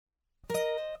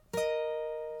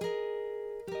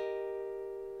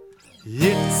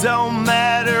It don't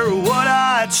matter what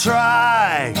I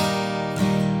try,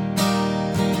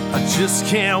 I just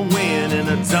can't win and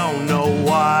I don't know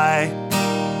why.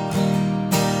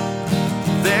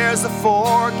 There's a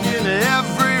fork in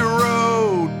every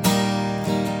road,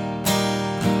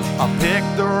 I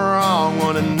pick the wrong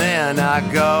one and then I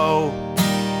go.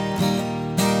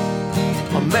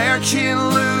 American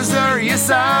loser,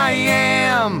 yes I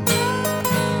am,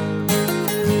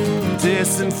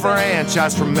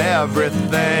 disenfranchised from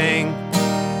everything.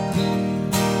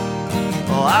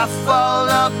 Well, I fall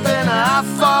up and I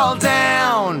fall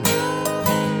down,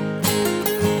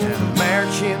 an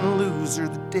American loser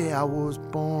the day I was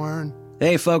born.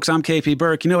 Hey folks, I'm KP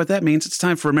Burke. You know what that means? It's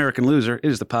time for American Loser. It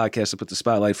is the podcast that puts the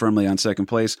spotlight firmly on second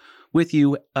place. With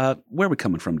you, where are we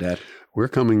coming from, Dad? We're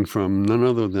coming from none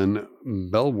other than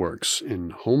Bellworks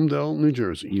in Homedale, New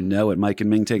Jersey. You know it. Mike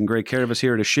and Ming taking great care of us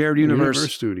here at a shared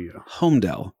universe studio.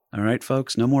 Homedale. All right,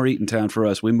 folks? No more Eatontown for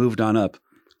us. We moved on up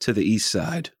to the east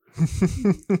side.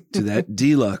 To that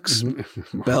deluxe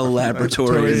Bell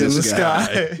Laboratory in the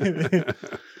sky.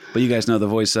 But you guys know the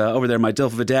voice over there. My Dilf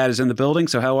of a Dad is in the building.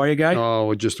 So how are you, guy? Oh,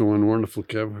 we're just doing wonderful,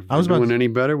 Kev. If we're doing any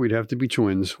better, we'd have to be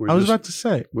twins. I was about to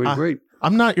say. We're great.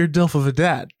 I'm not your Dilf of a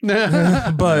Dad,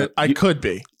 but I could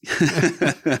be.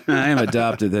 I am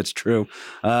adopted. That's true.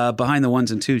 Behind the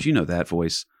ones and twos, you know that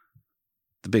voice.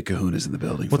 The big kahuna's in the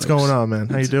building. What's folks. going on, man?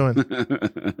 How you doing?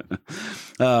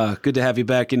 Good to have you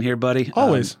back in here, buddy.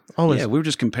 Always. Yeah, we were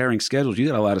just comparing schedules. You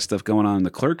got a lot of stuff going on in the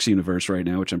Clerks universe right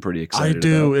now, which I'm pretty excited about. I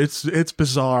do. It's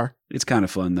bizarre. It's kind of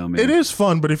fun, though, man. It is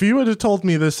fun, but if you would have told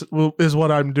me this is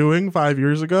what I'm doing 5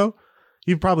 years ago,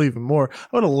 you'd probably even more.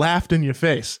 I would have laughed in your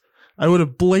face. I would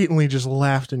have blatantly just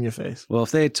laughed in your face. Well,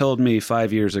 if they had told me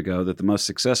 5 years ago that the most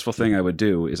successful thing I would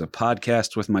do is a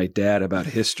podcast with my dad about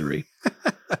history,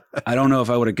 I don't know if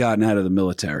I would have gotten out of the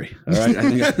military. All right, I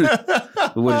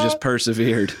think we would have just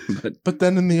persevered. But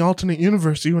then in the alternate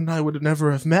universe, you and I would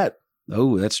never have met.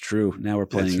 Oh, that's true. Now we're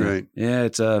playing. That's right. Yeah,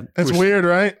 it's That's weird,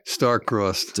 right?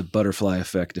 Star-crossed. It's a butterfly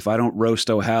effect. If I don't roast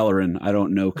O'Halloran, I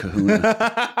don't know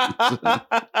Kahuna.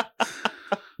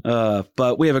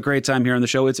 But we have a great time here on the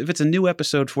show. If it's a new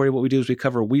episode for you, what we do is we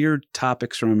cover weird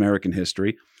topics from American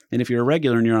history. And if you're a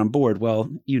regular and you're on board, well,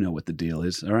 you know what the deal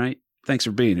is, all right? Thanks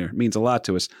for being here. It means a lot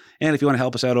to us. And if you want to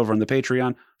help us out over on the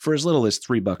Patreon, for as little as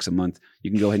 $3 a month, you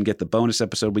can go ahead and get the bonus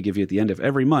episode we give you at the end of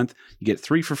every month. You get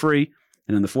 3 for free.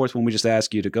 And then the fourth one, we just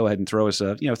ask you to go ahead and throw us,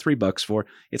 $3 for.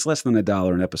 It's less than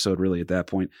 $1 an episode, really, at that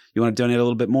point. You want to donate a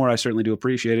little bit more, I certainly do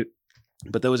appreciate it.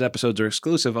 But those episodes are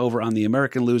exclusive over on the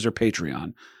American Loser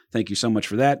Patreon. Thank you so much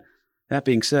for that. That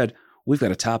being said, we've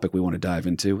got a topic we want to dive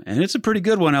into, and it's a pretty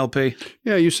good one, LP.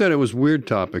 Yeah, you said it was weird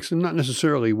topics, and not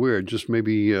necessarily weird, just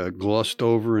maybe glossed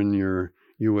over in your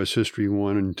U.S. History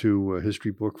 1 and 2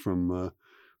 history book from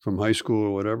high school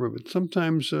or whatever, but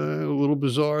sometimes a little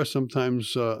bizarre,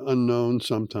 sometimes unknown,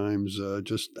 sometimes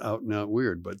just out and out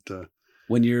weird. But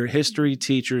when your history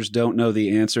teachers don't know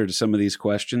the answer to some of these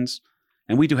questions,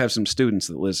 and we do have some students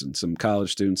that listen, some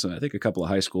college students, I think a couple of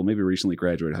high school, maybe recently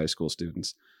graduated high school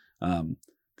students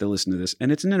that listen to this.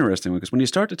 And it's an interesting one because when you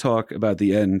start to talk about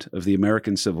the end of the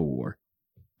American Civil War,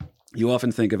 you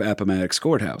often think of Appomattox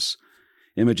Courthouse.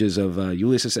 Images of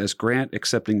Ulysses S. Grant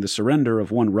accepting the surrender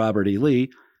of one Robert E. Lee.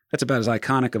 That's about as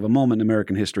iconic of a moment in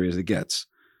American history as it gets.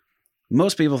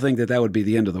 Most people think that would be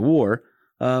the end of the war,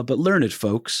 but learned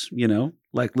folks,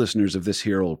 like listeners of this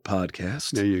here old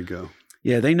podcast. There you go.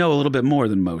 Yeah, they know a little bit more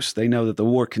than most. They know that the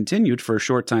war continued for a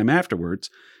short time afterwards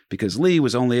because Lee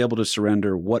was only able to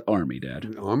surrender what army,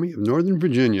 Dad? The Army of Northern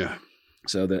Virginia.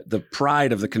 So the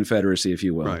pride of the Confederacy, if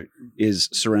you will, right, is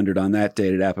surrendered on that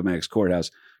date at Appomattox Courthouse.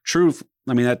 Truth,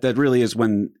 I mean, that really is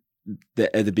when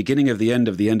at the beginning of the end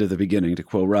of the beginning, to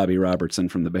quote Robbie Robertson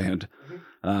from the band.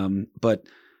 But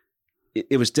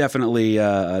it was definitely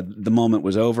the moment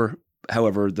was over.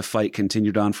 However, the fight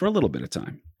continued on for a little bit of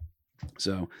time.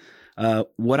 So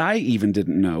what I even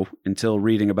didn't know until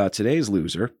reading about today's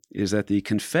loser is that the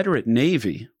Confederate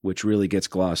Navy, which really gets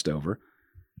glossed over,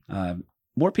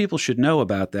 more people should know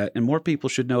about that, and more people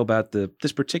should know about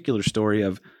this particular story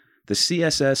of the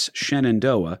CSS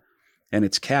Shenandoah and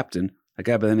its captain, a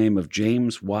guy by the name of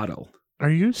James Waddell. Are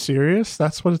you serious?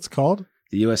 That's what it's called?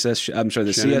 The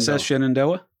CSS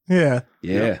Shenandoah? Yeah.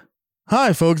 Yeah.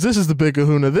 Hi, folks. This is the Big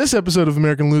Kahuna. This episode of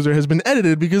American Loser has been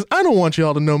edited because I don't want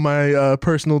y'all to know my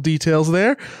personal details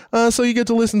there. So you get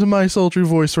to listen to my sultry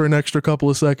voice for an extra couple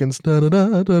of seconds. Edit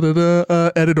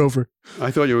over. I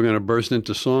thought you were going to burst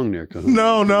into song there,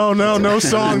 Kahuna. No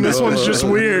song. This one's just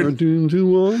weird.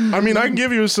 I mean, I can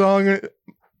give you a song.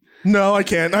 No, I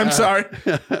can't. I'm sorry.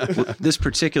 Well, this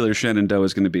particular Shenandoah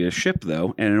is going to be a ship,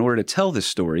 though, and in order to tell this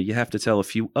story, you have to tell a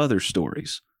few other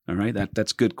stories. All right,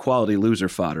 that's good quality loser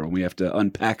fodder when we have to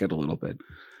unpack it a little bit.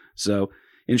 So,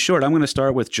 in short, I'm going to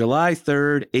start with July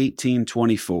 3rd,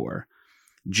 1824.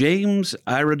 James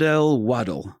Iredell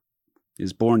Waddell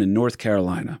is born in North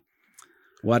Carolina.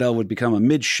 Waddell would become a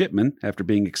midshipman after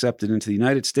being accepted into the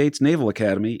United States Naval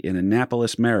Academy in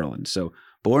Annapolis, Maryland. So,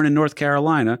 born in North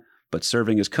Carolina, but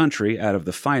serving his country out of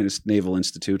the finest naval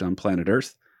institute on planet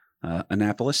Earth,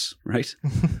 Annapolis, right?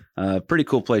 Pretty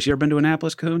cool place. You ever been to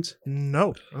Annapolis, Coons?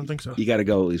 No, I don't think so. You got to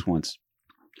go at least once.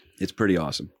 It's pretty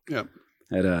awesome. Yep.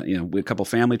 Had we had a couple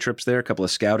family trips there, a couple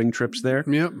of scouting trips there.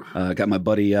 Yep. Got my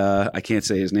buddy. I can't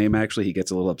say his name actually. He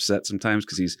gets a little upset sometimes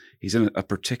because he's in a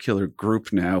particular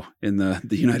group now in the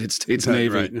United States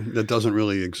Navy. Right. That doesn't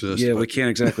really exist. Yeah, but we can't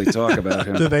exactly talk about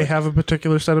him. Do they have a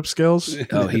particular set of skills?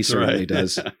 Oh, he That's certainly right.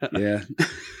 does. Yeah.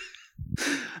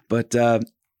 But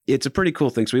it's a pretty cool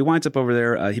thing. So he winds up over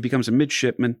there. He becomes a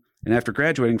midshipman. And after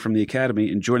graduating from the academy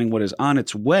and joining what is on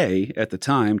its way at the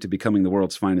time to becoming the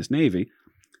world's finest Navy,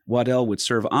 Waddell would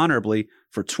serve honorably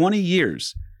for 20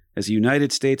 years as a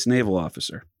United States naval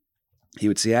officer. He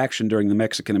would see action during the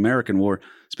Mexican-American War,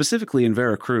 specifically in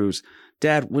Veracruz.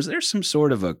 Dad, was there some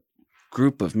sort of a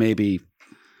group of maybe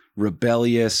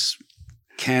rebellious,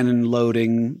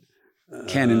 cannon-loading,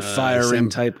 cannon-firing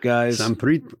type guys? San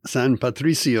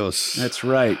Patricios. That's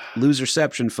right.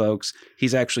 Loserception, folks.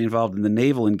 He's actually involved in the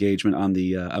naval engagement on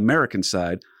the American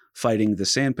side, fighting the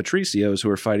San Patricios, who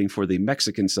are fighting for the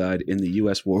Mexican side in the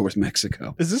U.S. war with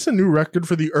Mexico. Is this a new record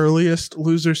for the earliest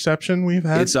loserception we've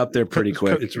had? It's up there pretty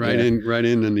quick. It's right Yeah. in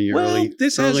the Well, early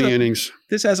early innings.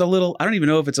 This has a little, I don't even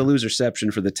know if it's a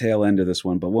loserception for the tail end of this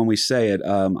one, but when we say it,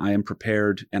 I am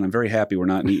prepared, and I'm very happy we're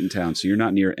not in Eatontown, so you're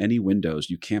not near any windows.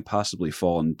 You can't possibly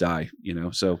fall and die,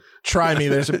 so Try me.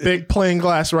 There's a big plain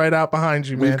glass right out behind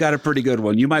you, man. we've got a pretty good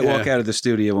one. You might walk Yeah. out of the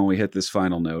studio when we hit this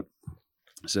final note.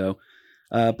 So,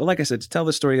 but like I said, to tell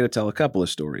this story, you got to tell a couple of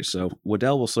stories. So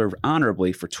Waddell will serve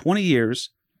honorably for 20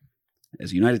 years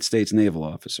as a United States naval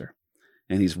officer.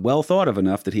 And he's well thought of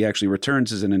enough that he actually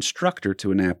returns as an instructor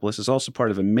to Annapolis, as also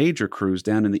part of a major cruise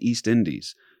down in the East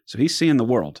Indies. So he's seeing the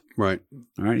world. Right.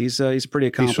 All right, he's a pretty He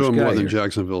accomplished saw guy more than here.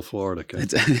 Jacksonville, Florida. Ken.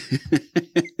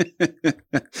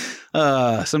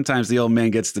 Sometimes the old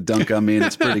man gets the dunk on me, and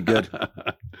it's pretty good.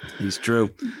 He's true.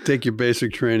 Take your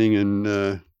basic training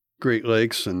in Great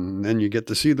Lakes, and then you get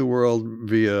to see the world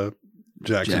via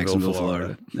Jacksonville,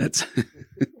 Florida. That's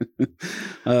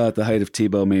at the height of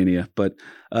Tebow mania. But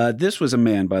this was a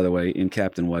man, by the way, in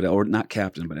Captain Waddell, or not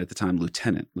captain, but at the time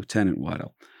Lieutenant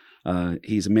Waddell.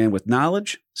 He's a man with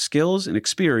knowledge, skills, and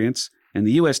experience, and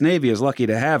the U.S. Navy is lucky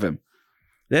to have him.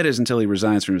 That is until he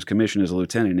resigns from his commission as a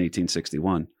lieutenant in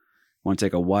 1861. Want to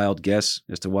take a wild guess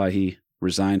as to why he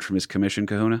resigned from his commission,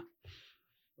 Kahuna?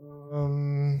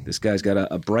 This guy's got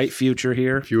a bright future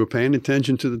here. If you were paying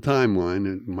attention to the timeline,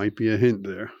 it might be a hint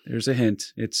there. There's a hint.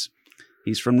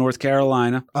 He's from North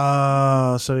Carolina.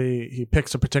 So he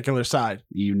picks a particular side.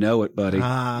 You know it, buddy.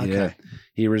 Okay. Yeah.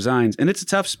 He resigns. And it's a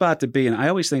tough spot to be in. I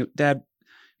always think, Dad,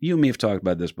 you and me have talked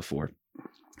about this before.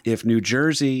 If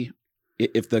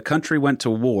the country went to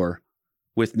war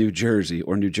with New Jersey,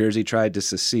 or New Jersey tried to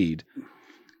secede,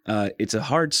 it's a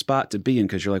hard spot to be in,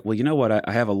 because you're like, well, you know what?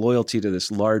 I have a loyalty to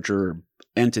this larger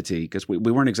entity, because we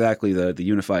weren't exactly the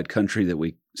unified country that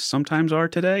we sometimes are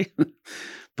today.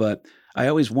 But I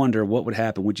always wonder what would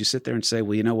happen. Would you sit there and say,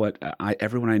 well, you know what?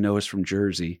 Everyone I know is from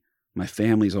Jersey. My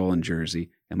family's all in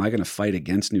Jersey. Am I going to fight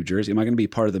against New Jersey? Am I going to be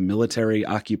part of the military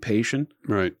occupation?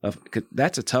 Right.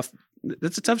 That's a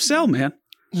tough sell, man.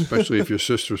 Especially if your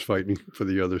sister's fighting for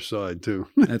the other side, too.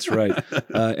 That's right.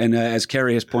 And as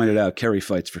Kerry has pointed out, Kerry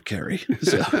fights for Kerry.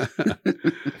 So.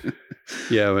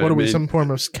 Yeah. What are we, some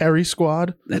form of Kerry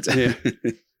squad? That's Yeah.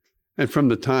 And from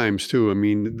the times, too, I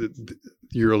mean,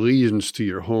 your allegiance to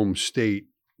your home state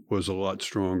was a lot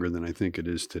stronger than I think it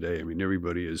is today. I mean,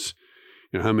 everybody is,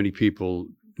 how many people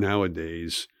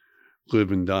nowadays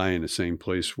live and die in the same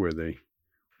place where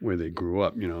they grew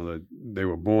up? They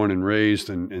were born and raised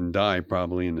and die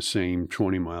probably in the same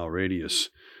 20-mile radius.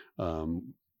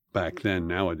 Back then,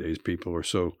 nowadays, people are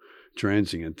so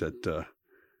transient that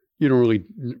you don't really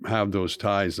have those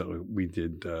ties that we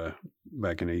did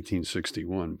back in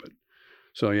 1861. But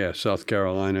so, yeah, South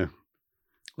Carolina.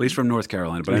 Well, he's from North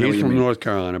Carolina, but I know He's what you from mean. North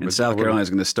Carolina. And But South Carolina is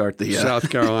going to start the South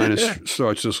Carolina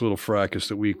starts this little fracas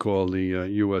that we call the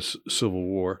U.S. Civil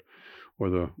War, or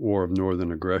the War of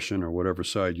Northern Aggression, or whatever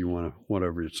side you want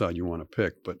to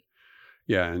pick. But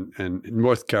yeah, and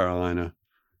North Carolina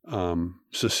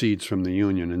secedes from the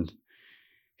Union, and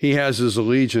he has his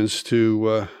allegiance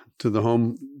to the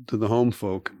home to the home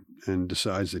folk and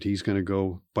decides that he's going to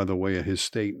go by the way of his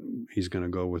state. He's going to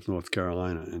go with North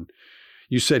Carolina. And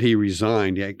you said he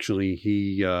resigned. Actually,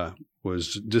 he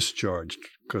was discharged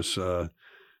because the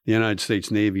United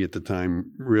States Navy at the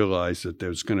time realized that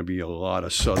there's going to be a lot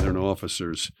of Southern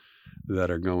officers that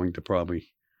are going to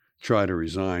probably try to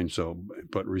resign. So,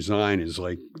 but resign is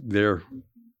like they're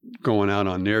going out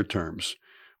on their terms.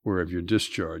 Where if you're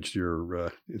discharged,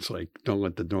 it's like don't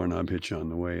let the doorknob hit you on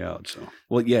the way out. So,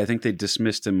 well, yeah, I think they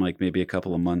dismissed him like maybe a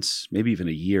couple of months, maybe even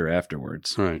a year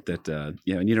afterwards. Right. That and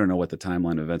you don't know what the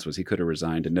timeline of events was. He could have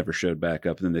resigned and never showed back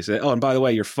up, and then they say, "Oh, and by the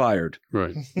way, you're fired."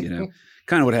 Right.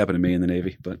 Kind of what happened to me in the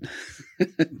Navy, but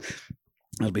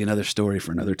that'll be another story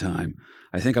for another time.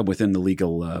 I think I'm within the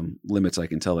legal limits. I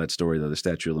can tell that story though. The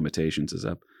statute of limitations is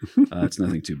up. It's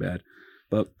nothing too bad,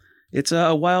 but. It's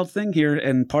a wild thing here,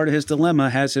 and part of his dilemma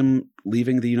has him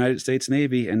leaving the United States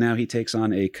Navy, and now he takes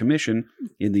on a commission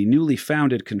in the newly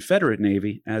founded Confederate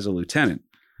Navy as a lieutenant.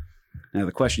 Now,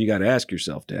 the question you got to ask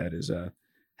yourself, Dad, is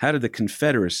how did the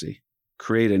Confederacy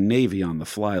create a Navy on the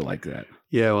fly like that?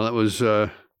 Yeah, well, that was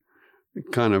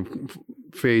kind of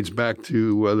fades back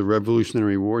to the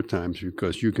Revolutionary War times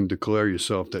because you can declare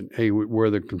yourself that, hey, we're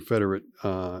the Confederate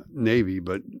Navy,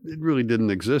 but it really didn't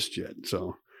exist yet,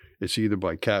 so... It's either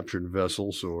by captured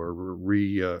vessels or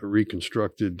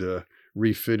reconstructed,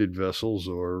 refitted vessels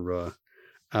or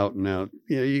out and out.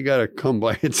 You got to come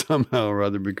by it somehow or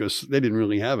other because they didn't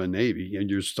really have a Navy.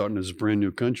 And you're starting this brand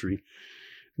new country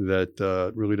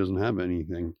that really doesn't have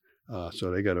anything. So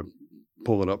they got to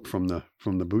pull it up from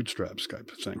the bootstraps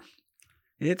type of thing.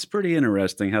 It's pretty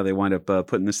interesting how they wind up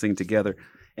putting this thing together.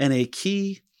 And a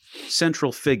key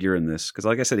central figure in this, because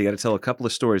like I said, you got to tell a couple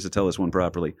of stories to tell this one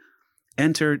properly.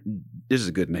 Enter, this is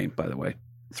a good name, by the way.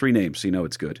 3 names, so you know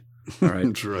it's good. All right?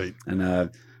 That's right.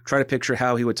 And try to picture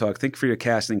how he would talk. Think for your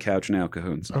casting couch now,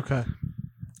 Cahoons. Okay.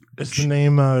 Is the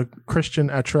name Christian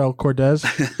Atrell Cordes?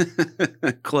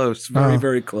 Close. Very,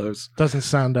 very close. Doesn't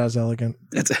sound as elegant.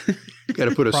 You got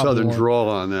to put a southern drawl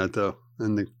on that, though.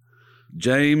 And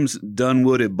James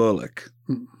Dunwoody Bullock.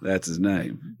 That's his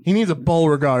name. He needs a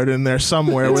Beauregard in there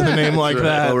somewhere with a name like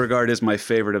that. Beauregard is my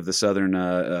favorite of the Southern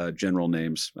general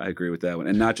names. I agree with that one.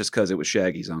 And not just because it was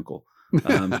Shaggy's uncle.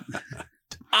 No,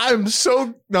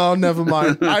 never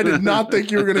mind. I did not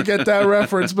think you were going to get that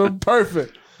reference, but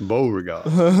perfect. Beauregard.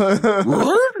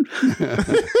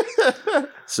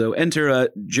 So enter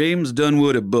James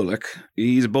Dunwoody Bullock.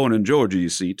 He's born in Georgia, you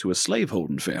see, to a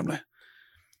slaveholding family.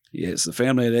 Yes, the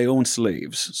family, they own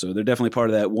slaves. So they're definitely part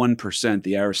of that 1%,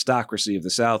 the aristocracy of the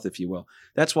South, if you will.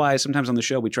 That's why sometimes on the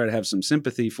show we try to have some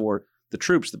sympathy for the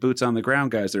troops, the boots on the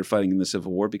ground guys that are fighting in the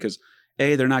Civil War, because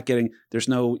they're not getting,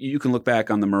 you can look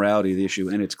back on the morality of the issue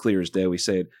and it's clear as day. We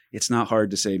say it's not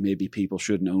hard to say maybe people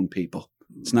shouldn't own people.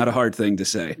 It's not a hard thing to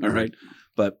say, all right?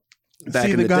 But back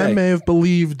in the guy day, may have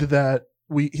believed that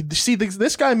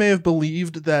this guy may have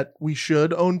believed that we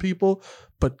should own people,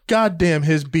 but goddamn,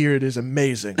 his beard is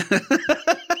amazing.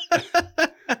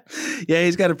 Yeah,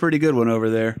 he's got a pretty good one over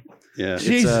there. Yeah,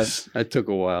 Jesus, that took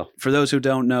a while. For those who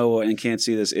don't know and can't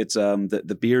see this, it's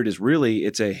the beard is really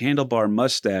it's a handlebar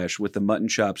mustache with the mutton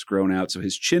chops grown out, so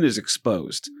his chin is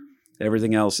exposed.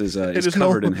 Everything else is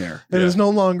covered in hair. It is no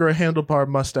longer a handlebar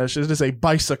mustache. It is a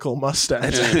bicycle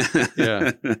mustache.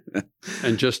 Yeah.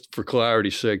 And just for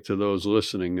clarity's sake to those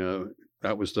listening,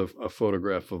 that was a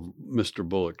photograph of Mr.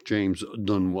 Bullock, James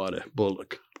Dunwoody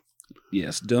Bullock.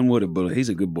 Yes, Dunwoody Bullock. He's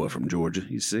a good boy from Georgia,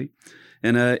 you see.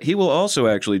 And he will also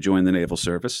actually join the Naval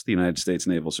Service, the United States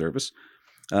Naval Service.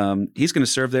 He's going to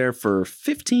serve there for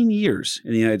 15 years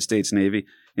in the United States Navy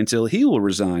until he will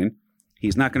resign.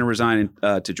 He's not going to resign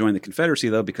to join the Confederacy,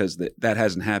 though, because that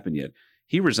hasn't happened yet.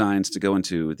 He resigns to go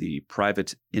into the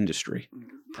private industry.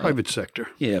 Private sector.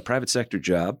 Yeah, private sector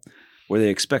job where they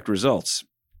expect results.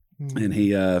 And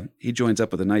he joins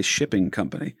up with a nice shipping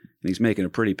company, and he's making a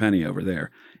pretty penny over there.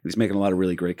 He's making a lot of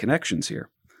really great connections here.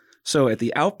 So at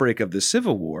the outbreak of the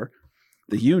Civil War,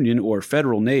 the Union or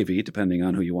Federal Navy, depending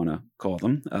on who you want to call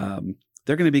them,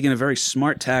 they're going to begin a very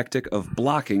smart tactic of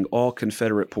blocking all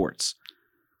Confederate ports.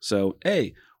 So,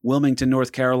 hey, Wilmington,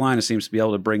 North Carolina seems to be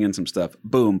able to bring in some stuff.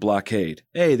 Boom, blockade.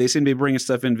 Hey, they seem to be bringing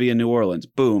stuff in via New Orleans.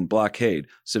 Boom, blockade.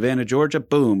 Savannah, Georgia.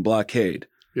 Boom, blockade.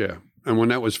 Yeah. And when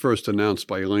that was first announced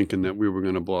by Lincoln that we were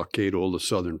going to blockade all the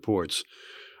southern ports,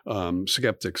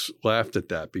 skeptics laughed at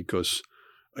that because,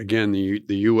 again, the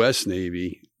U.S.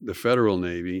 Navy, the Federal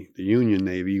Navy, the Union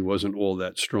Navy wasn't all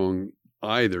that strong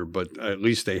either, but at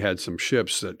least they had some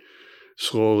ships that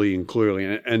slowly and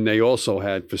clearly, and they also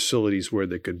had facilities where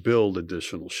they could build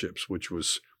additional ships, which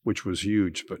was which was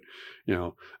huge. But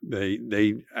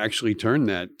they actually turned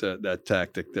that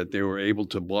tactic, that they were able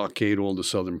to blockade all the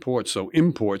southern ports. So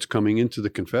imports coming into the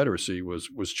Confederacy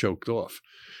was choked off.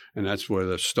 And that's where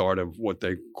the start of what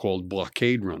they called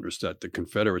blockade runners, that the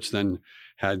Confederates then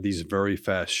had these very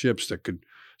fast ships that could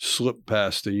slip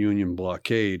past the Union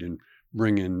blockade and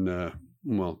bring in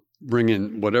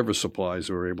whatever supplies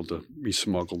were able to be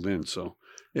smuggled in. So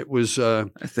it was. I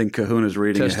think Kahuna's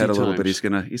reading ahead a little bit. He's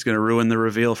gonna ruin the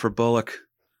reveal for Bullock.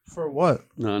 For what?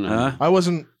 No. Huh? I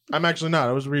wasn't. I'm actually not.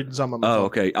 I was reading some on my phone.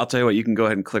 Okay. I'll tell you what. You can go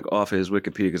ahead and click off his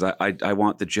Wikipedia because I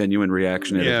want the genuine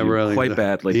reaction. Really, quite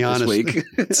badly this week.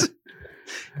 it's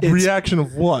reaction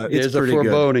of what? There's a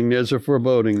foreboding. Good. There's a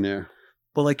foreboding there.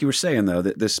 Well, like you were saying, though,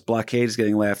 that this blockade is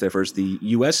getting laughed at first. The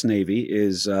U.S. Navy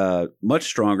is much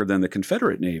stronger than the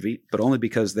Confederate Navy, but only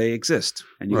because they exist,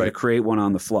 and you got to create one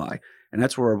on the fly. And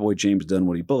that's where our boy James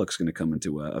Dunwoody Bullock's going to come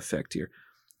into effect here.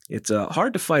 It's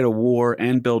hard to fight a war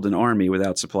and build an army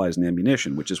without supplies and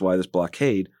ammunition, which is why this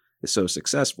blockade is so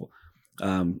successful.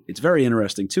 It's very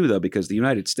interesting, too, though, because the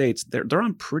United States, they're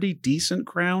on pretty decent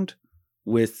ground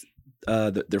with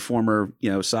their former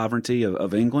sovereignty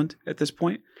of England at this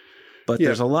point. But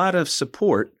there's a lot of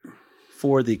support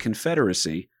for the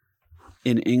Confederacy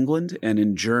in England and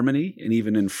in Germany and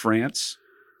even in France.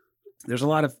 There's a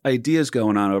lot of ideas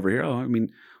going on over here.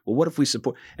 Well, what if we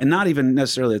support – and not even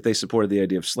necessarily that they supported the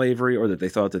idea of slavery or that they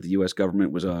thought that the U.S.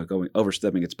 government was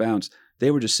overstepping its bounds. They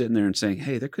were just sitting there and saying,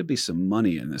 hey, there could be some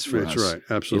money in this for us. That's right.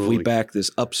 Absolutely. If we back this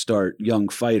upstart young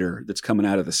fighter that's coming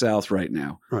out of the South right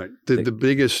now. Right. The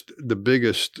biggest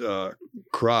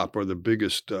crop or the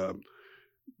biggest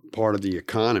part of the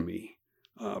economy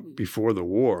before the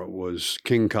war was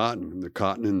King cotton. The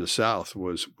cotton in the South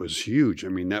was huge.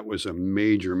 That was a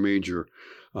major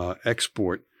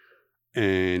export.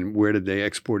 And where did they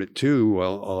export it to?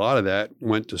 Well, a lot of that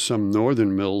went to some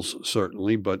northern mills,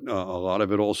 certainly, but a lot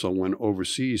of it also went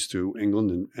overseas to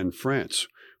England and France,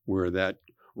 where that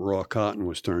raw cotton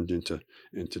was turned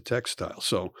into textile.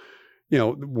 So,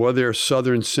 were there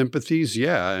Southern sympathies?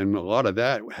 Yeah, and a lot of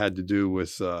that had to do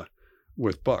with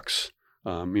bucks.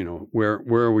 Where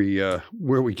are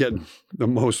we getting the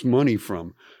most money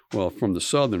from? Well, from the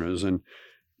Southerners, and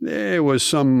there was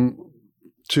some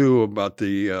too about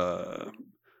the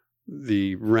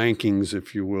rankings,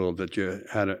 if you will, that you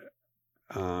had.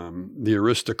 The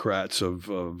aristocrats of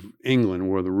England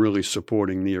were really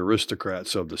supporting the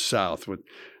aristocrats of the South, with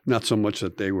not so much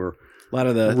that they were a lot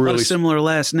of similar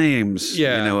last names,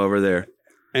 over there,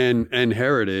 and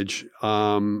heritage.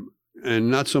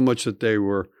 And not so much that they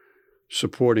were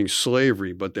supporting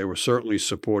slavery, but they were certainly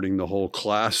supporting the whole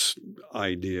class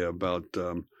idea about,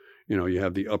 you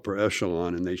have the upper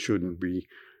echelon and they shouldn't be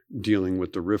dealing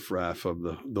with the riffraff of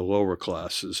the lower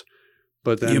classes.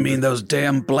 But then, you mean those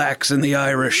damn blacks and the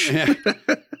Irish? and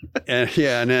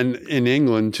then in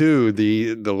England too,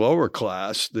 the lower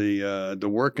class, the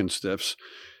working stiffs,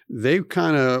 they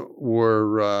kind of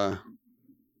were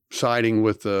siding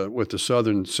with the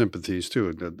Southern sympathies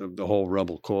too, the whole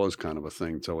rebel cause kind of a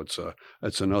thing. So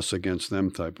it's an us against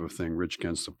them type of thing, rich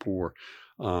against the poor.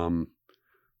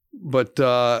 But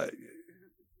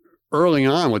early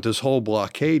on with this whole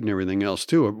blockade and everything else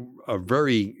too, a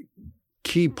very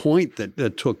key point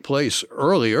that took place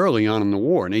early on in the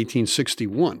war in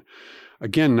 1861.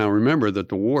 Again, now remember that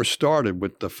the war started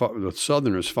with the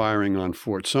Southerners firing on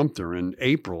Fort Sumter in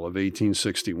April of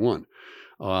 1861.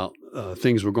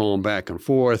 Things were going back and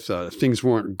forth. Things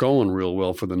weren't going real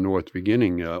well for the North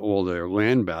beginning. All their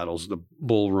land battles, the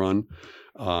Bull Run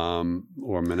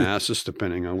or Manassas,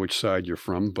 depending on which side you're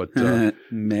from. But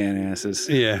Manassas.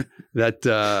 Yeah,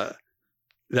 that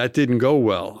didn't go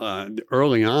well.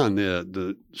 Early on,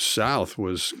 the South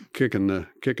was kicking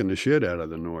the shit out of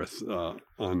the North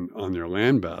on their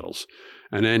land battles.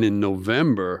 And then in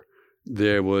November,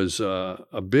 there was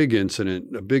a big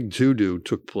incident, a big to-do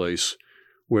took place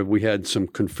where we had some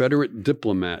Confederate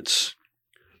diplomats.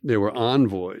 They were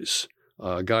envoys,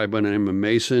 a guy by the name of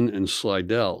Mason and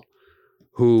Slidell,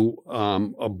 who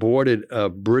aborted a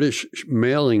British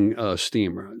mailing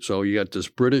steamer. So you got this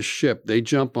British ship. They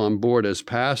jump on board as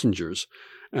passengers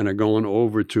and are going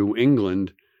over to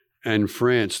England and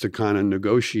France to kind of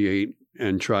negotiate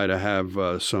and try to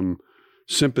have some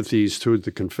sympathies toward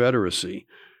the Confederacy,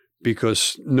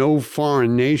 because no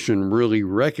foreign nation really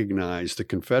recognized the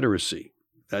Confederacy.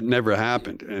 That never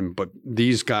happened. But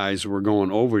these guys were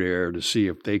going over there to see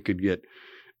if they could get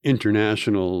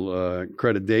international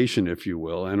accreditation, if you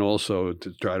will, and also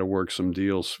to try to work some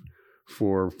deals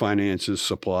for finances,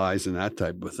 supplies, and that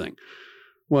type of thing.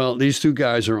 Well, these two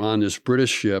guys are on this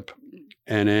British ship,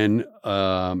 and then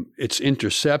it's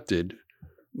intercepted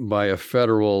by a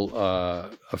federal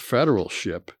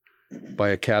ship by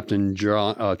a Captain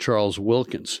Charles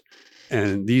Wilkins.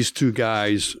 And these two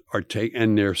guys are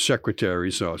and their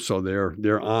secretaries, so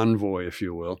their envoy, if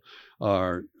you will,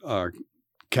 are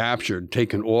captured,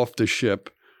 taken off the ship,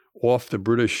 off the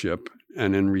British ship,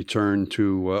 and then returned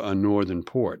to a northern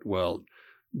port. Well,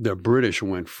 the British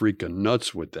went freaking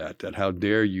nuts with that how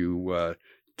dare you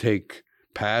take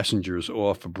passengers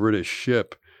off a British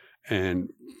ship, and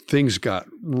things got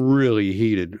really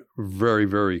heated very,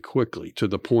 very quickly to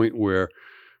the point where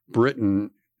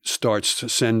Britain starts to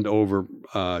send over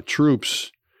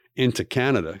troops into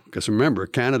Canada. Because remember,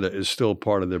 Canada is still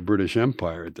part of the British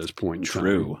Empire at this point in time.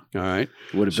 True. All right.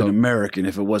 It would have been American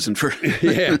if it wasn't for...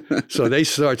 Yeah. So they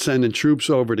start sending troops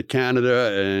over to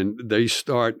Canada, and they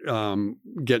start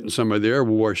getting some of their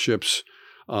warships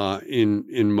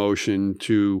in motion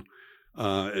to,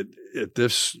 if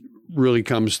this really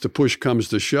comes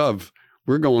to shove,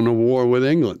 we're going to war with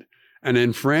England. And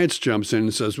then France jumps in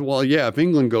and says, well, yeah, if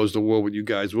England goes to war with you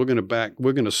guys, we're going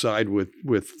to side with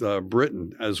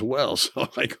Britain as well. So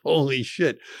like, holy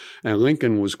shit. And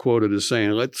Lincoln was quoted as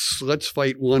saying, let's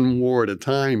fight one war at a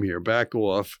time here, back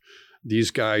off.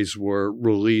 These guys were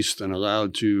released and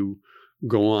allowed to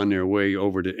go on their way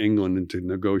over to England and to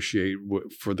negotiate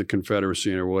for the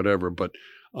Confederacy or whatever. But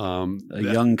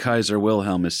young Kaiser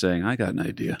Wilhelm is saying, I got an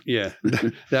idea. Yeah,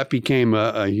 that became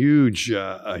a huge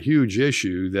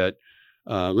issue that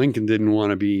Lincoln didn't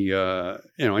want to be,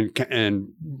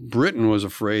 and Britain was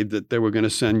afraid that they were going to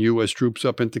send U.S. troops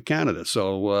up into Canada.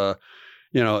 So,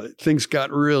 things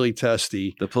got really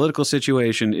testy. The political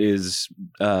situation is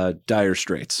dire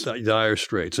straits. Dire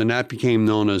straits. And that became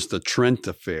known as the Trent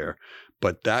Affair.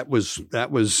 But that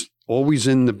was always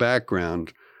in the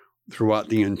background throughout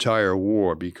the entire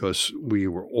war, because we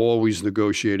were always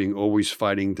negotiating, always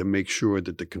fighting to make sure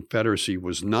that the Confederacy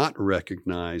was not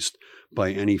recognized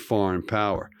by any foreign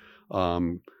power.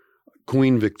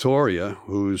 Queen Victoria,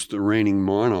 who's the reigning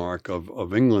monarch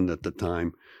of England at the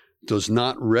time, does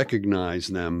not recognize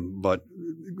them, but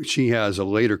she has a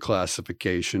later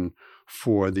classification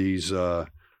for these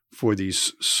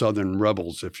Southern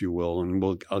rebels, if you will,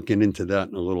 and I'll get into that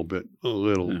in a little bit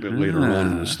later on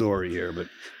in the story here, but.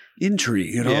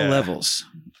 Intrigue at all levels.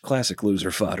 Classic loser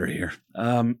fodder here.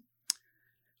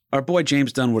 Our boy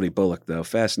James Dunwoody Bullock, though,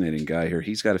 fascinating guy here.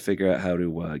 He's got to figure out how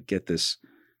to get these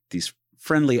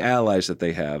friendly allies that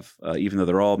they have, even though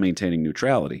they're all maintaining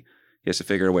neutrality. He has to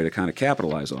figure a way to kind of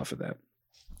capitalize off of that.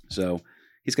 So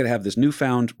he's got to have this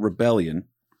newfound rebellion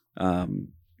and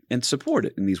support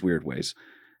it in these weird ways.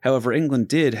 However, England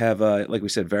did have, like we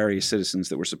said, various citizens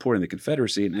that were supporting the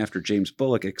Confederacy, and after James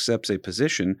Bullock accepts a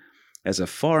position as a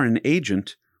foreign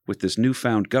agent with this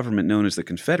newfound government known as the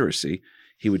Confederacy,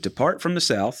 he would depart from the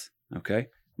South. Okay.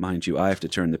 Mind you, I have to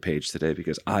turn the page today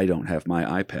because I don't have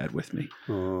my iPad with me.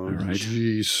 Oh,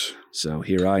 jeez. So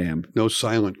here I am. No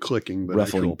silent clicking, but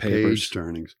ruffling papers. Page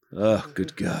turnings. Oh,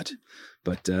 good God.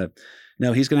 But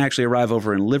no, he's going to actually arrive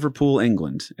over in Liverpool,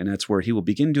 England, and that's where he will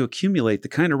begin to accumulate the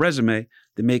kind of resume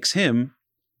that makes him,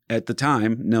 at the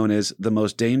time, known as the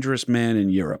most dangerous man in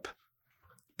Europe.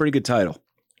 Pretty good title.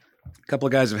 A couple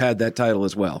of guys have had that title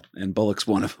as well, and Bullock's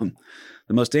one of them.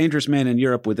 The most dangerous man in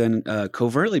Europe would then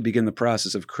covertly begin the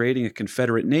process of creating a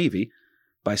Confederate Navy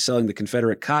by selling the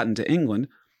Confederate cotton to England.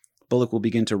 Bullock will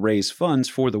begin to raise funds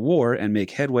for the war and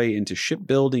make headway into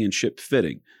shipbuilding and ship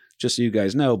fitting. Just so you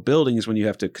guys know, building is when you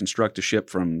have to construct a ship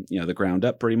from the ground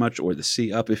up pretty much, or the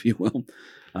sea up, if you will.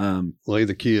 Lay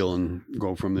the keel and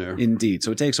go from there. Indeed.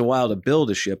 So it takes a while to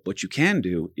build a ship. What you can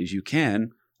do is you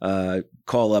can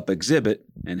call up Exhibit,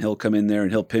 and he'll come in there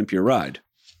and he'll pimp your ride.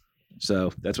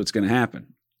 So that's what's going to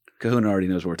happen. Kahuna already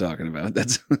knows what we're talking about.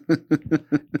 That's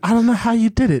I don't know how you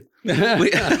did it.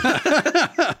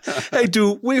 Hey,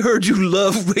 dude, we heard you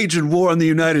love waging war on the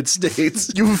United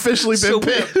States. You've officially been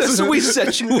pimped. So we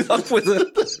set you up with it.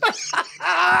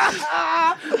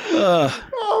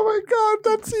 Oh my God,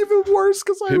 that's even worse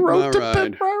because I wrote to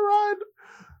pimp my ride.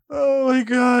 Oh my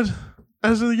God.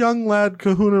 As a young lad,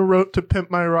 Kahuna wrote to Pimp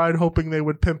My Ride, hoping they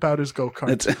would pimp out his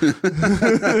go-kart.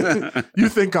 You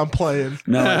think I'm playing.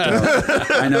 No, I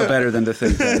don't. I know better than to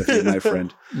think that of you, my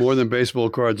friend. More than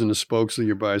baseball cards in the spokes of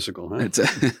your bicycle, huh?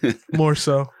 More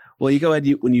so. Well, you go ahead,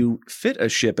 when you fit a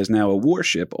ship as now a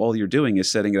warship, all you're doing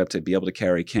is setting it up to be able to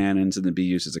carry cannons and then be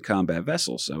used as a combat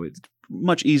vessel. So it's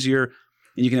much easier,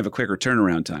 and you can have a quicker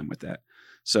turnaround time with that.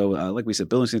 So like we said,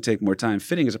 building's going to take more time.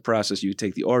 Fitting is a process. You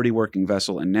take the already working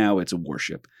vessel, and now it's a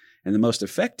warship. And the most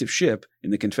effective ship in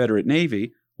the Confederate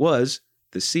Navy was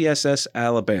the CSS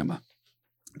Alabama.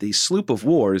 The sloop of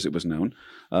war, as it was known,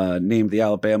 named the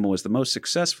Alabama, was the most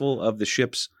successful of the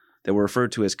ships that were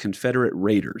referred to as Confederate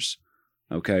raiders.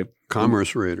 Okay.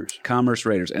 Commerce raiders. Commerce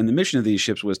raiders. And the mission of these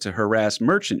ships was to harass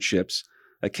merchant ships,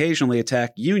 occasionally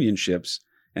attack Union ships,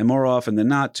 and more often than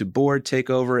not to board, take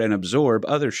over, and absorb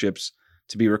other ships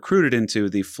to be recruited into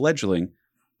the fledgling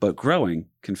but growing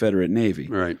Confederate Navy.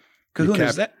 Right. Kahuna,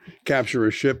 is that? Capture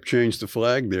a ship, change the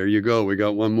flag. There you go. We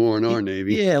got one more in our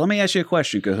Navy. Yeah, let me ask you a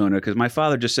question, Kahuna, because my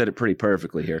father just said it pretty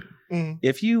perfectly here.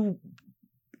 If you,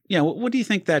 what do you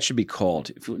think that should be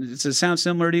called? Does it sound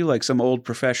similar to you, like some old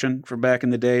profession from back in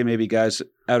the day? Maybe guys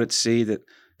out at sea that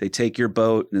they take your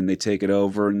boat and then they take it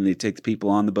over and they take the people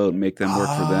on the boat and make them work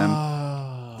for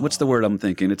them. What's the word I'm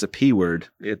thinking? It's a P word.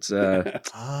 It's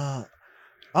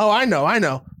Oh, I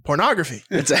know. Pornography.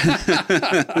 It's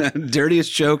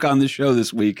dirtiest joke on the show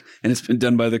this week, and it's been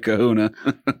done by the Kahuna.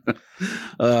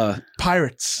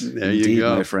 Pirates. There Indeed, you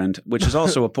go, my friend. Which is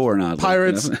also a porn, oddly.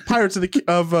 Pirates of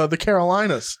the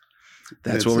Carolinas.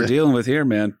 That's what we're dealing with here,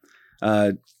 man.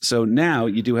 So now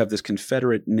you do have this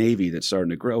Confederate Navy that's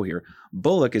starting to grow here.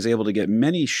 Bullock is able to get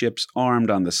many ships armed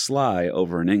on the sly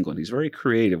over in England. He's very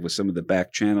creative with some of the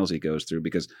back channels he goes through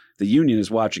because the Union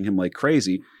is watching him like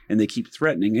crazy, and they keep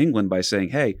threatening England by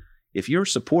saying, hey, if you're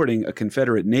supporting a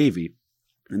Confederate Navy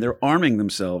and they're arming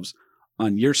themselves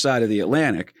on your side of the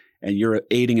Atlantic and you're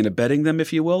aiding and abetting them,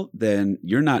 if you will, then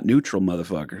you're not neutral,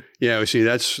 motherfucker. Yeah, well, see,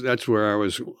 that's where I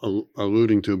was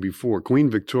alluding to before. Queen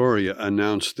Victoria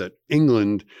announced that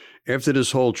England, after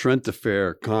this whole Trent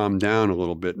affair calmed down a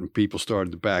little bit and people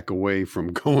started to back away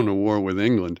from going to war with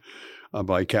England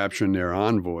by capturing their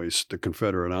envoys, the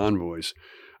Confederate envoys,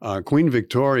 Queen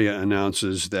Victoria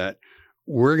announces that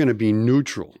we're going to be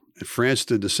neutral. France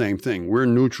did the same thing. We're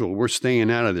neutral. We're staying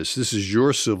out of this. This is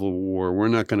your civil war. We're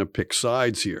not going to pick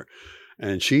sides here.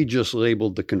 And she just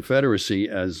labeled the Confederacy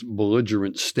as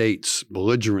belligerent states.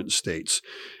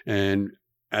 And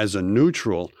as a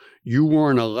neutral, you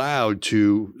weren't allowed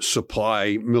to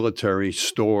supply military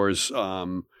stores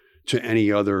to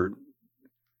any other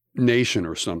nation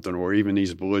or something, or even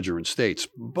these belligerent states.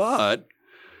 But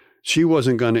she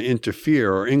wasn't going to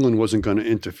interfere, or England wasn't going to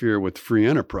interfere with free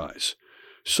enterprise.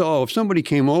 So if somebody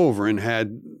came over and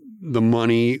had the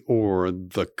money or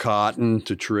the cotton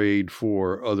to trade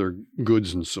for other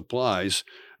goods and supplies,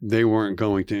 they weren't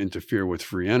going to interfere with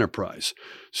free enterprise.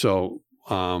 So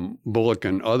Bullock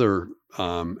and other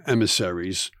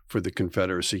emissaries for the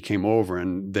Confederacy came over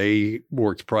and they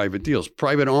worked private deals,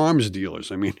 private arms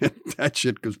dealers. I mean, that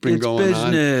shit has been going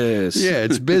on. It's business. Yeah,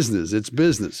 it's business. It's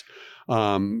business.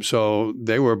 So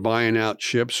they were buying out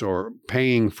ships or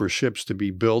paying for ships to be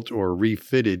built or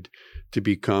refitted to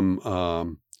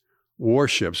become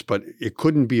warships, but it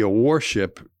couldn't be a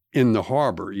warship in the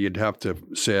harbor. You'd have to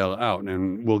sail out,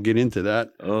 and we'll get into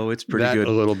that. Oh, it's pretty good.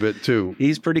 A little bit too.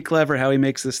 He's pretty clever how he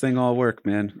makes this thing all work,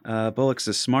 man. Bullock's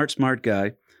a smart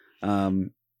guy.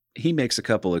 He makes a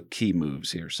couple of key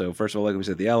moves here. So first of all, like we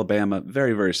said, the Alabama,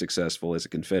 very, very successful as a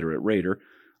Confederate raider.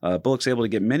 Bullock's able to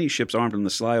get many ships armed on the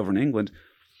sly over in England.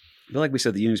 But like we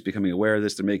said, the Union's becoming aware of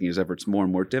this. They're making his efforts more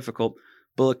and more difficult.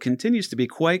 Bullock continues to be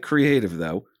quite creative,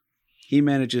 though. He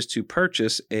manages to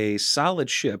purchase a solid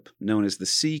ship known as the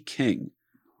Sea King,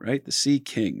 right? The Sea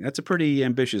King. That's a pretty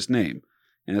ambitious name.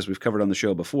 And as we've covered on the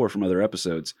show before from other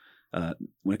episodes,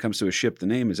 when it comes to a ship, the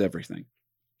name is everything.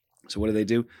 So what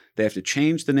do? They have to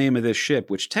change the name of this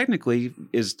ship, which technically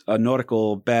is a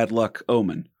nautical bad luck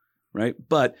omen. Right.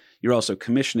 But you're also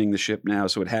commissioning the ship now,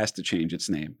 so it has to change its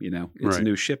name. It's a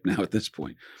new ship now at this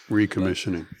point.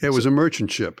 Recommissioning. It was a merchant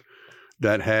ship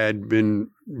that had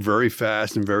been very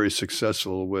fast and very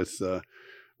successful with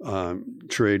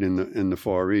trade in the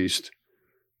Far East.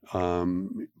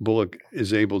 Bullock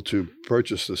is able to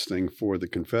purchase this thing for the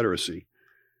Confederacy.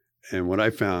 And what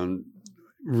I found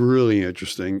really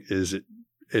interesting is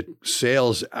it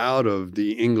sails out of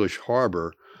the English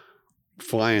harbor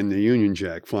flying the Union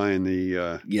Jack, flying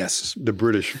the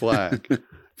British flag.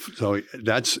 So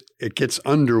it gets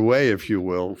underway, if you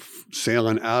will,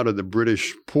 sailing out of the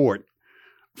British port,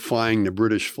 flying the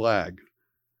British flag.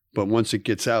 But once it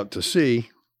gets out to sea,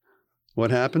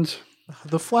 what happens?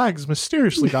 The flags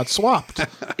mysteriously got swapped.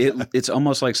 It's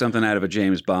almost like something out of a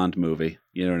James Bond movie.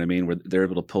 You know what I mean? Where they're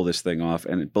able to pull this thing off.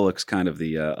 And Bullock's kind of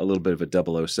a little bit of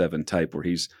a 007 type where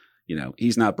he's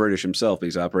not British himself.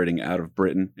 He's operating out of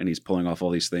Britain, and he's pulling off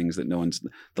all these things that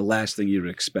the last thing you would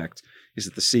expect is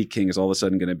that the Sea King is all of a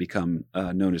sudden going to become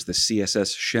known as the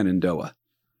CSS Shenandoah.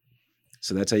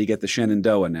 So that's how you get the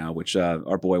Shenandoah now, which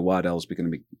our boy Waddell is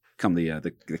going to become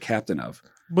the captain of.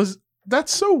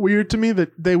 That's so weird to me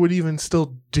that they would even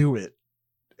still do it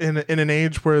in an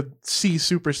age where sea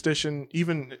superstition,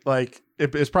 even like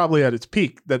it's probably at its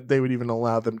peak, that they would even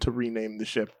allow them to rename the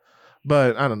ship.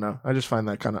 But I don't know. I just find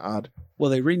that kind of odd.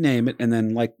 Well, they rename it, and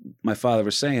then, like my father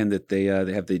was saying, that they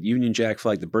have the Union Jack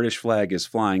flag. The British flag is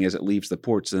flying as it leaves the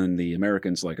ports, and the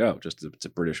Americans it's a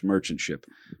British merchant ship,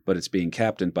 but it's being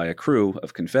captained by a crew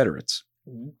of Confederates.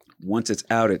 Once it's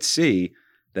out at sea,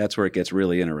 that's where it gets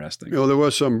really interesting.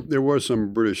 There were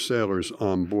some British sailors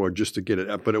on board just to get it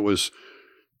out, but it was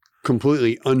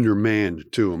completely undermanned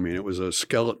too. I mean, it was a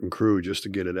skeleton crew just to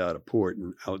get it out of port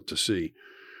and out to sea,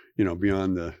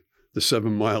 beyond the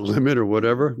 7-mile limit or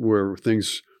whatever, where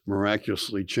things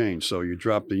miraculously changed. So you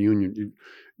drop the Union,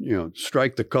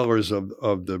 strike the colors of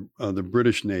the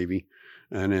British Navy,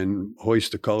 and then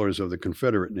hoist the colors of the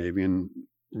Confederate Navy and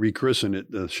rechristen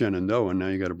it the Shenandoah, and now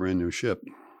you got a brand new ship.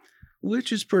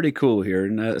 Which is pretty cool here.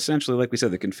 And essentially, like we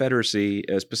said, the Confederacy,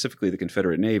 specifically the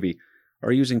Confederate Navy,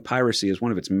 are using piracy as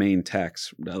one of its main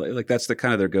tacks. Like that's the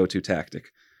kind of their go-to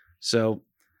tactic. So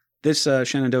this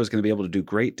Shenandoah is going to be able to do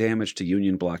great damage to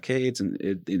Union blockades, and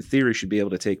it, in theory should be able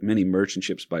to take many merchant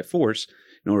ships by force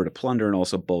in order to plunder and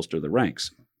also bolster the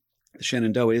ranks. The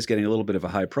Shenandoah is getting a little bit of a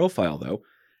high profile, though,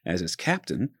 as its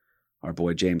captain, our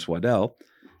boy James Waddell.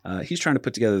 He's trying to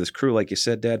put together this crew, like you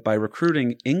said, Dad, by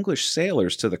recruiting English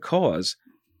sailors to the cause.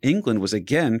 England was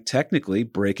again technically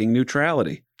breaking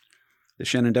neutrality. The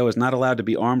Shenandoah is not allowed to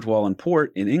be armed while in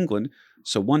port in England,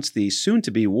 so once the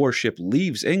soon-to-be warship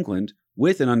leaves England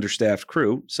with an understaffed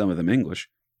crew, some of them English,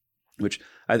 which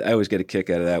I always get a kick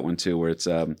out of that one too, where it's,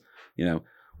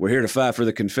 we're here to fight for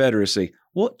the Confederacy.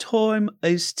 What time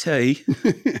is tea?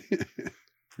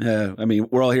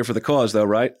 We're all here for the cause, though,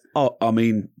 right? Oh,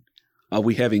 are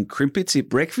we having crimpets at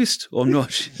breakfast or not?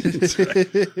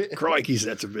 Crikeys,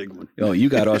 that's a big one. Oh, you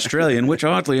got Australian, which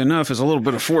oddly enough is a little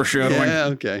bit of foreshadowing. Yeah,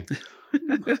 okay.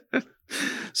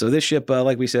 So this ship,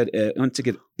 like we said, once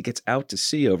it gets out to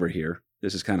sea over here,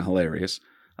 this is kind of hilarious.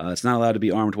 It's not allowed to be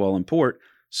armed while in port,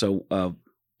 so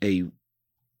a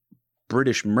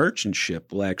British merchant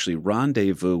ship will actually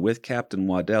rendezvous with Captain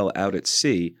Waddell out at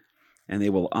sea, and they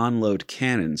will unload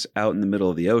cannons out in the middle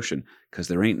of the ocean, because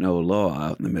there ain't no law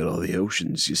out in the middle of the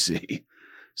oceans, you see.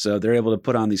 So they're able to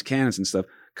put on these cannons and stuff.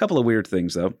 A couple of weird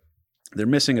things, though. They're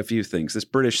missing a few things. This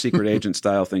British secret agent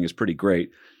style thing is pretty great,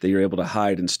 that you're able to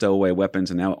hide and stow away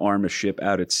weapons and now arm a ship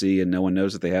out at sea, and no one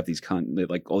knows that they have these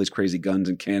all these crazy guns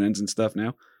and cannons and stuff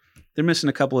now. They're missing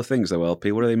a couple of things, though,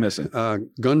 LP. What are they missing?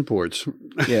 Gun ports.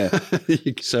 Yeah.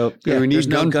 So there's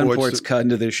no gun ports cut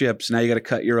into their ships. Now you got to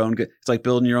cut your own. It's like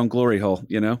building your own glory hole,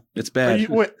 It's bad.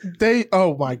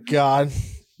 Oh, my God.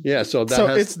 Yeah,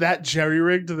 it's that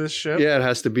jerry-rigged to this ship? Yeah, it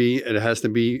has to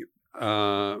be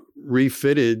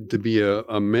refitted to be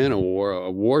a man of war,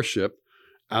 a warship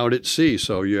out at sea.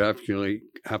 So you actually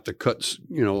have to cut,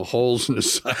 holes in the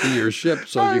side of your ship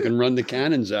so you can run the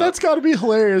cannons out. That's got to be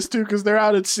hilarious too, because they're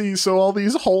out at sea, so all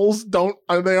these holes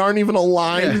they aren't even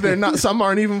aligned. Yeah. They're not. Some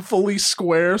aren't even fully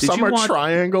square. Some are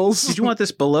triangles. Did you want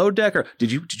this below deck, or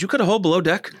did you cut a hole below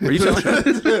deck? Are you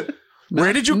telling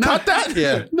Where did you cut that?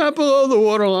 Yeah, not below the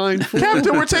waterline.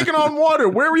 Captain, we're taking on water.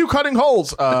 Where were you cutting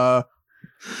holes? A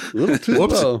little too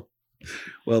low.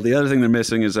 Well, the other thing they're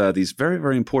missing is these very,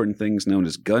 very important things known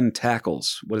as gun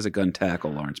tackles. What is a gun tackle,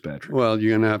 Lawrence Patrick? Well,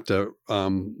 you're going to have to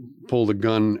pull the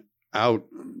gun out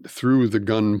through the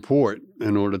gun port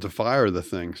in order to fire the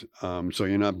things. So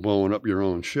you're not blowing up your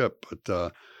own ship.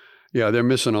 But they're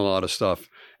missing a lot of stuff.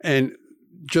 And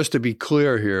just to be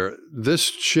clear here, this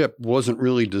ship wasn't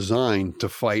really designed to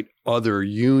fight other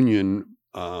Union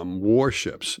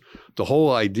warships. The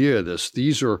whole idea of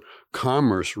these are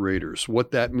commerce raiders.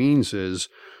 What that means is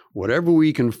whatever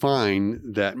we can find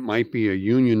that might be a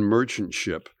Union merchant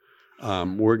ship,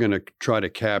 we're going to try to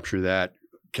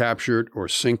capture it or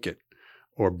sink it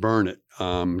or burn it,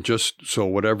 just so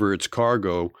whatever its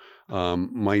cargo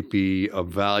might be of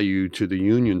value to the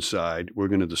Union side, we're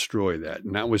going to destroy that.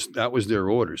 And that was their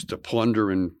orders, to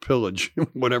plunder and pillage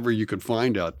whatever you could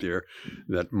find out there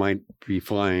that might be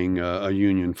flying a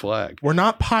Union flag. We're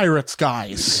not pirates,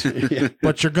 guys.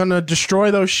 But you're going to destroy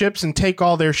those ships and take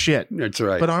all their shit. That's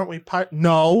right. But aren't we pirates?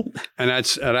 No. And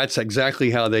that's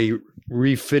exactly how they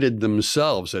refitted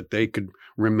themselves, that they could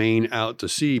remain out to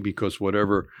sea, because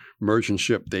whatever merchant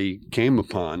ship they came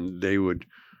upon, they would,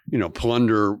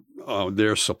 plunder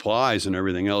their supplies and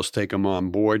everything else, take them on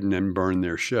board, and then burn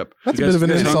their ship. That's a bit of an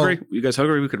insult. Hungry? You guys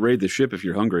hungry? We could raid the ship if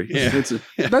you're hungry. Yeah.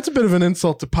 That's a bit of an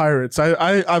insult to pirates.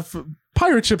 I've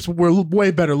pirate ships were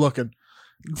way better looking.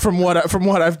 From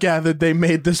what I've gathered, they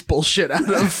made this bullshit out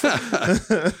of.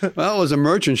 Well, it was a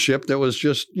merchant ship that was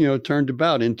just turned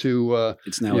about into.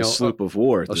 It's now a sloop of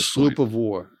war. A sloop of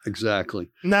war, exactly.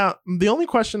 Now, the only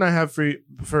question I have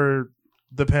for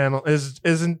the panel is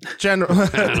in general.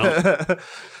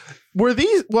 Were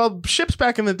these, ships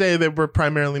back in the day, they were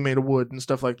primarily made of wood and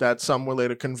stuff like that. Some were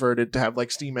later converted to have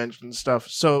like steam engines and stuff.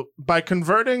 So by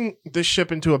converting this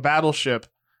ship into a battleship,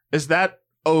 is that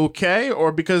okay?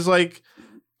 Or because like,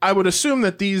 I would assume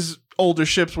that these older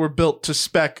ships were built to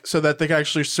spec so that they could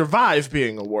actually survive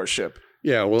being a warship.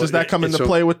 Yeah, well, does that come into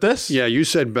play with this? Yeah, you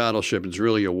said battleship. It's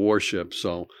really a warship.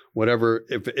 So whatever,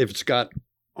 if it's got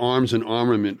arms and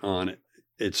armament on it,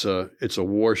 it's a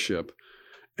warship.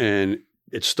 And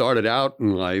it started out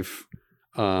in life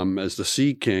as the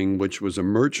Sea King, which was a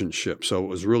merchant ship. So it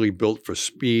was really built for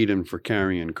speed and for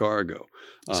carrying cargo.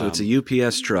 So it's a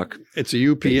UPS truck. It's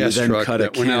a UPS truck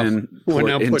that we're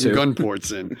now putting gun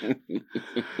ports in.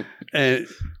 And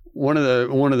one of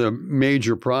the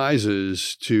major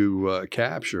prizes to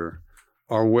capture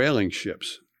are whaling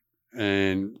ships.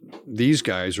 And these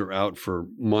guys are out for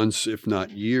months, if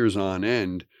not years on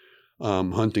end,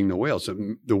 hunting the whales.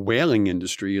 The whaling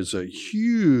industry is a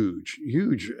huge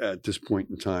at this point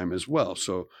in time as well.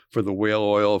 So for the whale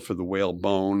oil, for the whale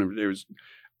bone, there's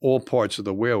all parts of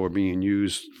the whale were being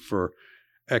used for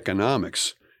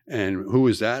economics. And who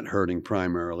is that hurting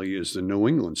primarily is the New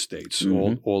England states.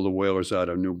 Mm-hmm. All the whalers out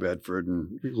of New Bedford,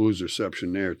 and lose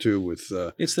reception there too. With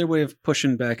it's their way of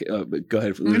pushing back. Go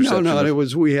ahead. No. It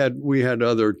was we had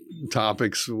other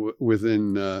topics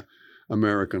within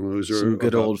American Loser. Some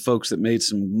good old folks that made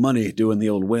some money doing the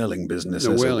old whaling business.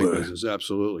 The whaling business,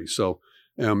 absolutely. So,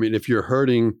 I mean, if you're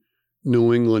hurting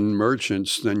New England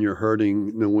merchants, then you're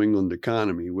hurting New England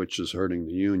economy, which is hurting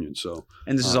the Union. So,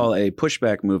 and this is all a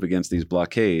pushback move against these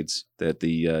blockades that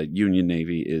the Union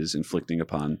Navy is inflicting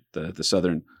upon the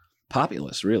Southern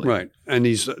populace, really. Right, and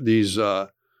these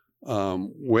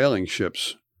whaling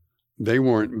ships, they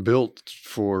weren't built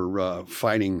for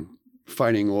fighting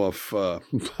off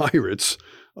pirates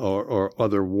or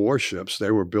other warships.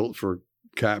 They were built for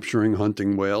capturing,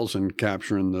 hunting whales and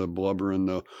capturing the blubber and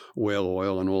the whale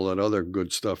oil and all that other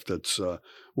good stuff that's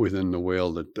within the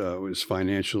whale that was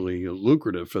financially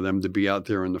lucrative for them to be out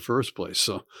there in the first place.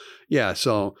 So, yeah,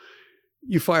 so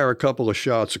you fire a couple of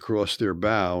shots across their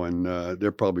bow and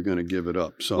they're probably going to give it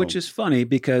up. So, which is funny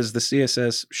because the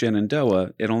CSS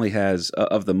Shenandoah, it only has,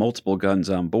 of the multiple guns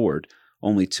on board,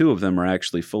 only 2 of them are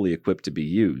actually fully equipped to be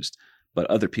used. But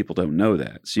other people don't know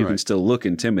that. So you can still look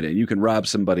intimidating. You can rob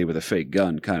somebody with a fake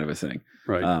gun kind of a thing.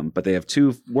 Right. But they have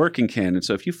 2 working cannons.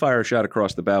 So if you fire a shot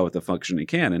across the bow with a functioning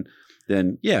cannon,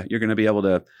 then, yeah, you're going to be able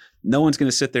to – no one's going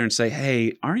to sit there and say,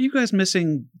 hey, aren't you guys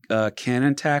missing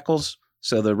cannon tackles?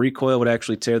 So the recoil would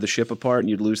actually tear the ship apart and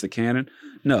you'd lose the cannon.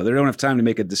 No, they don't have time to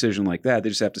make a decision like that. They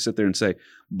just have to sit there and say,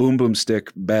 boom, boom,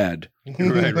 stick, bad.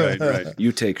 Right.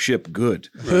 You take ship, good.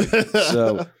 Right.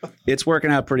 So it's working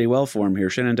out pretty well for them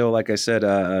here. Shenandoah, like I said,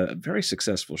 a very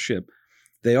successful ship.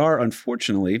 They are,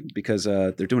 unfortunately, because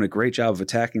they're doing a great job of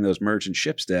attacking those merchant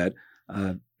ships, Dad,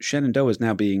 Shenandoah is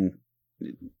now being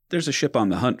 – there's a ship on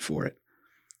the hunt for it,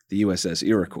 the USS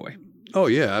Iroquois. Oh,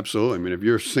 yeah, absolutely. I mean, if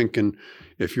you're sinking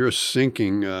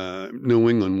New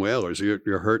England whalers,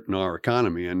 you're hurting our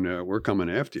economy, and we're coming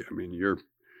after you. I mean,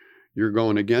 you're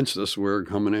going against us. We're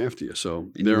coming after you. So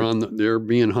they're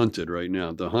being hunted right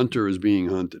now. The hunter is being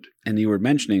hunted. And you were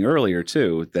mentioning earlier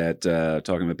too that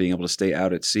talking about being able to stay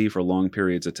out at sea for long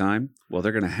periods of time. Well,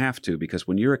 they're going to have to, because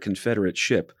when you're a Confederate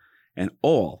ship and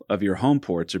all of your home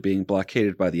ports are being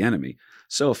blockaded by the enemy,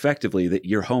 so effectively that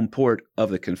your home port of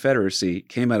the Confederacy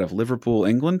came out of Liverpool,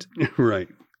 England. Right.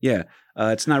 Yeah.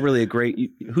 It's not really a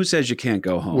great – who says you can't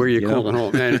go home? Where are you calling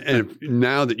home? And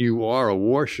now that you are a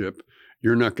warship,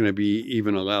 you're not going to be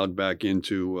even allowed back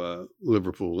into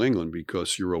Liverpool, England,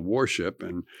 because you're a warship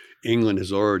and England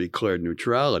has already declared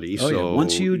neutrality. Oh, so yeah.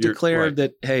 Once you declared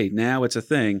that, hey, now it's a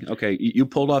thing, okay, you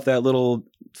pulled off that little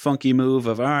funky move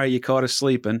of, all right, you caught us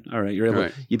sleeping. All right, you're able.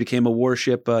 You became a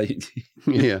warship.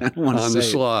 Yeah, I don't want to on the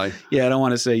sly. Yeah, I don't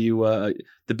want to say you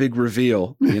the big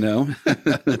reveal,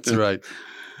 That's right.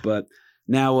 But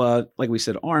now, like we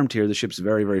said, armed here, the ship's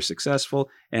very, very successful,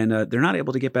 and they're not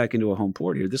able to get back into a home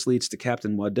port here. This leads to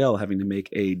Captain Waddell having to make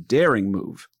a daring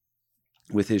move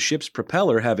with his ship's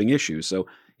propeller having issues. So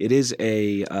it is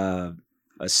a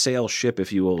sail ship,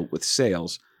 if you will, with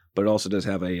sails, but it also does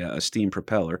have a steam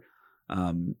propeller.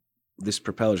 This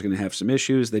propeller is going to have some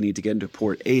issues. They need to get into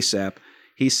port ASAP.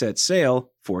 He sets sail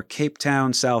for Cape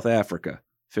Town, South Africa,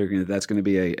 figuring that that's going to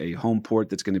be a home port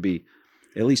that's going to be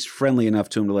at least friendly enough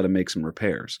to him to let him make some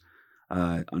repairs.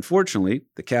 Unfortunately,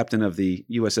 the captain of the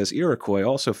USS Iroquois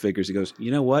also figures, he goes,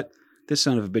 you know what? This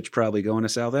son of a bitch probably going to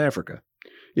South Africa.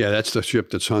 Yeah, that's the ship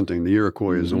that's hunting. The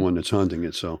Iroquois is the one that's hunting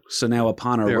it. So now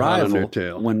upon arrival,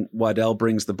 when Waddell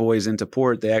brings the boys into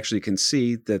port, they actually can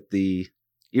see that the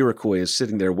Iroquois is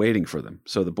sitting there waiting for them.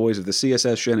 So the boys of the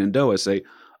CSS Shenandoah say,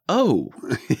 Oh,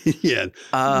 Yeah,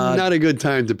 not a good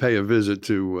time to pay a visit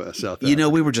to South Africa. you know,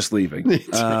 we were just leaving.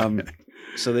 It's okay.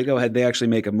 So they go ahead. They actually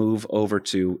make a move over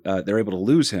to. They're able to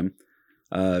lose him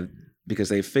because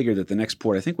they figured that the next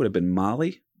port, I think, would have been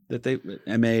Mali. That they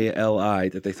Mali,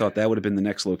 that they thought that would have been the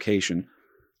next location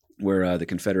where the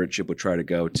Confederate ship would try to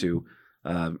go to,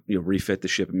 refit the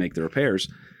ship and make the repairs.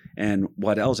 And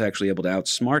Waddell's actually able to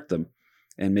outsmart them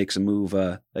and makes a move.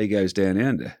 He goes down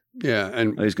end. Yeah,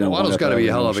 and He's gonna Waddell's wind got to up be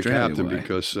a over hell in of a Australia captain way.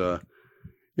 because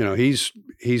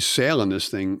he's sailing this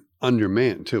thing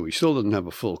undermanned too. He still doesn't have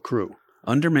a full crew.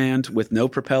 Undermanned with no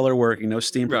propeller working, no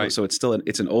steam propeller. Right. So it's still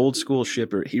it's an old school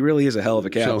shipper. He really is a hell of a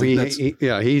captain.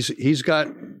 So he's got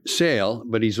sail,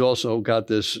 but he's also got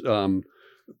this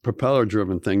propeller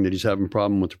driven thing that he's having a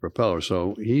problem with the propeller.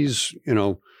 So he's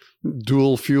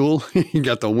dual fuel. He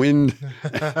got the wind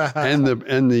and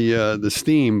the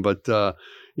steam, but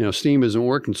steam isn't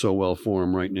working so well for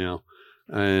him right now.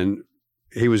 And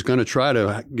he was going to try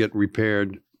to get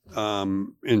repaired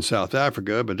in South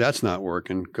Africa, but that's not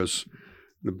working because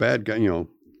the bad guy,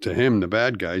 to him, the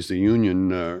bad guys, the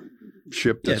Union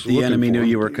ship that's the enemy looking for knew him.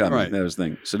 you were coming. Right. That was the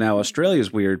thing. So now Australia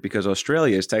is weird because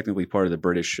Australia is technically part of the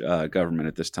British government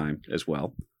at this time as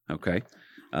well. Okay.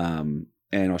 And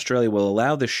Australia will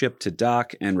allow the ship to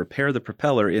dock and repair the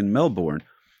propeller in Melbourne,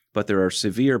 but there are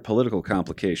severe political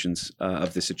complications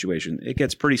of the situation. It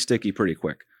gets pretty sticky pretty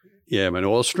quick. Yeah, but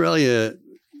Australia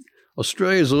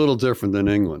is a little different than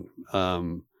England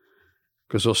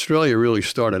because Australia really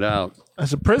started out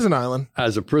As a prison island.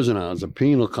 as a prison island, as a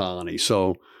penal colony.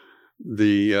 So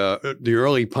the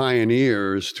early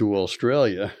pioneers to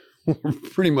Australia were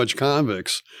pretty much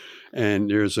convicts, and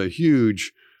there's a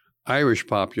huge Irish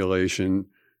population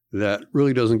that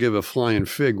really doesn't give a flying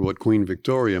fig what Queen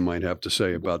Victoria might have to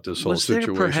say about this whole Was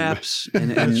situation. there perhaps,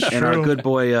 and That's our true. good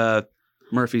boy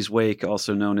Murphy's Wake,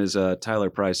 also known as Tyler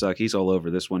Prysock, he's all over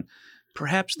this one.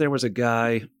 Perhaps there was a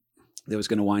guy that was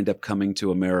going to wind up coming to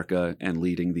America and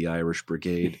leading the Irish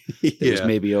Brigade. It was Yeah.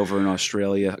 maybe over in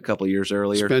Australia a couple of years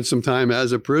earlier. Spent some time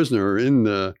as a prisoner in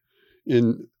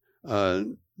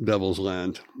Devil's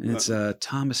Land. It's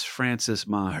Thomas Francis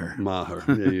Maher. Maher.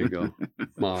 There you go.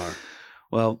 Maher.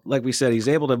 Well, like we said, he's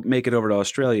able to make it over to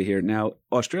Australia here. Now,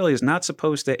 Australia is not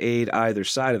supposed to aid either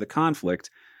side of the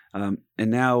conflict. And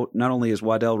now, not only is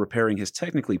Waddell repairing his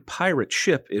technically pirate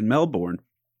ship in Melbourne,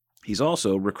 he's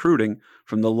also recruiting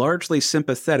from the largely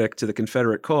sympathetic to the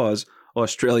Confederate cause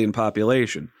Australian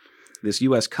population. This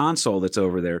U.S. consul that's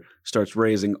over there starts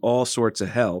raising all sorts of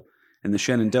hell, and the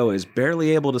Shenandoah is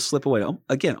barely able to slip away.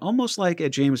 Again, almost like a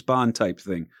James Bond type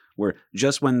thing, where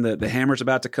just when the hammer's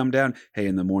about to come down, hey,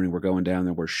 in the morning we're going down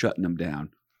there, we're shutting them down.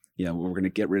 We're going to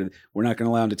get rid of we're not going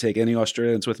to allow them to take any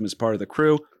Australians with them as part of the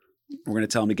crew. We're going to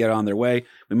tell them to get on their way.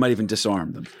 We might even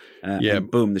disarm them.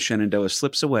 And boom, the Shenandoah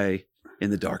slips away in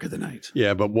the dark of the night.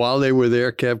 Yeah, but while they were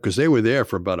there, Kev, because they were there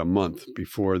for about a month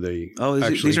before they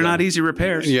these are not easy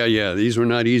repairs. Yeah, these were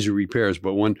not easy repairs.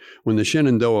 But when the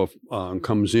Shenandoah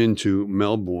comes into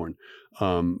Melbourne,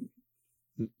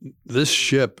 this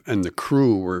ship and the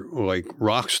crew were like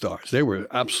rock stars. They were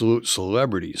absolute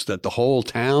celebrities that the whole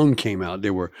town came out. They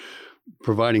were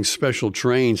providing special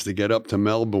trains to get up to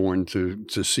Melbourne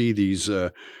to see these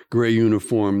gray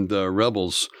uniformed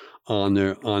rebels on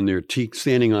their teak,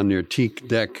 standing on their teak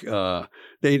deck.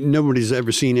 Nobody's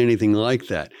ever seen anything like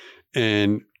that.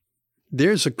 And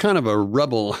there's a kind of a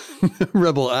rebel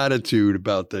attitude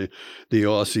about the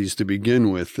Aussies to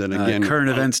begin with. That again, current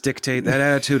events dictate that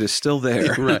attitude is still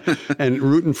there. Right. And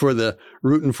rooting for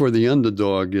the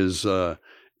underdog is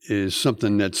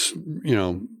something that's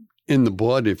in the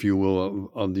blood, if you will,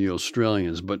 of the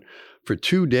Australians. But for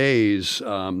 2 days,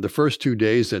 the first 2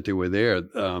 days that they were there,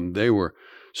 they were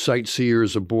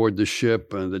sightseers aboard the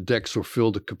ship. The decks were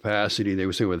filled to capacity. They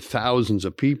were saying with thousands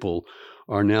of people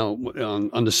are now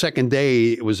on the second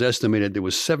day. It was estimated there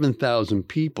was 7,000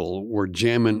 people were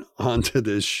jamming onto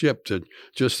this ship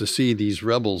just to see these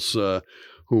rebels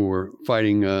who were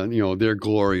fighting, their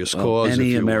glorious cause.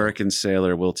 Any American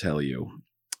sailor will tell you.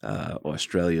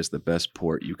 Australia is the best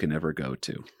port you can ever go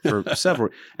to for several.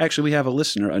 Actually, we have a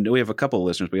listener. We have a couple of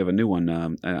listeners. We have a new one.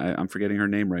 I'm forgetting her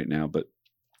name right now, but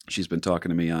she's been talking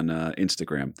to me on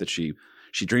Instagram that she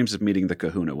dreams of meeting the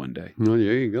Kahuna one day. Oh,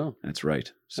 there you go. That's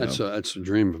right. So that's a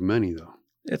dream of many, though.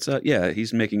 It's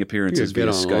he's making appearances via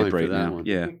Skype right now. One.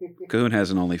 Yeah, Kahuna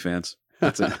has an OnlyFans.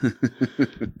 That's it.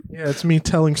 Yeah, it's me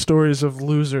telling stories of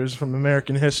losers from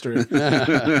American history.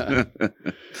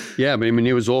 Yeah, but I mean,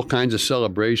 there was all kinds of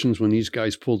celebrations when these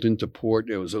guys pulled into port.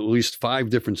 There was at least 5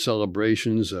 different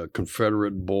celebrations, a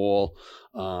Confederate ball,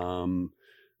 and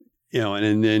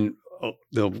then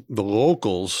the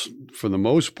locals, for the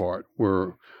most part,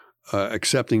 were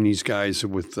accepting these guys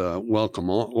with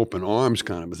open arms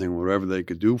kind of a thing, whatever they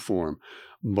could do for them.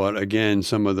 But again,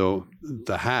 some of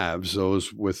the haves,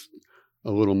 those with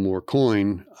a little more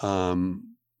coin,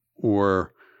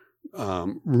 were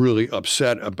really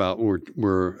upset about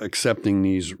we're accepting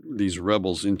these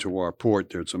rebels into our port.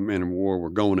 There's some men of war. We're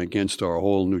going against our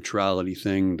whole neutrality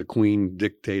thing. The Queen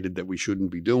dictated that we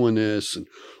shouldn't be doing this and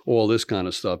all this kind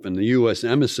of stuff. And the U.S.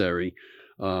 emissary,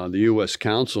 the U.S.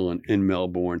 consul in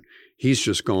Melbourne, he's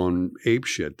just going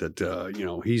apeshit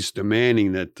that he's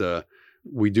demanding that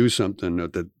we do something,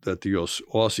 that the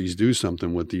Aussies do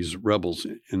something with these rebels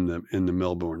in the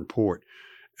Melbourne port.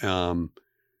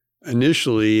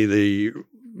 Initially, the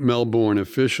Melbourne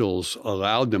officials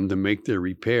allowed them to make their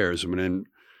repairs. I mean,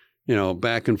 and,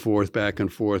 back and forth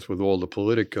with all the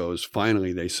politicos.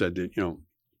 Finally, they said that,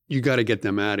 you got to get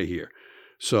them out of here.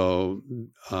 So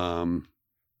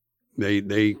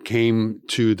they came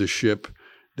to the ship.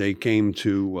 They came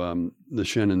to the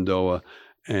Shenandoah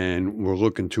and were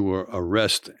looking to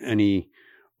arrest any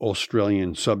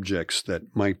Australian subjects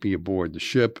that might be aboard the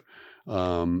ship.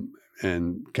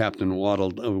 And Captain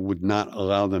Waddell would not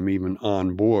allow them even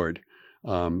on board,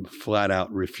 flat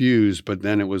out refused. But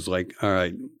then it was like, all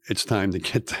right, it's time to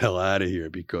get the hell out of here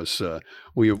because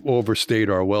we have overstayed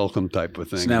our welcome type of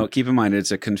thing. So now, keep in mind, it's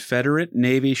a Confederate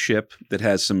Navy ship that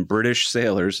has some British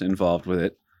sailors involved with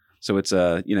it. So it's,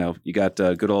 you got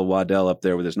good old Waddell up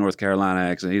there with his North Carolina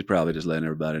accent. He's probably just letting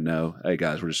everybody know, hey,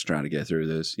 guys, we're just trying to get through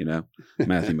this,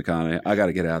 Matthew McConaughey, I got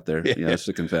to get out there. It's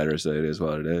the Confederacy. It is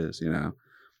what it is, And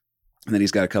then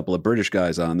he's got a couple of British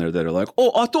guys on there that are like,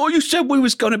 oh, I thought you said we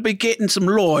was going to be getting some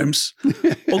limes.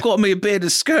 I got me a bit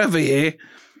of scurvy here.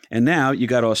 And now you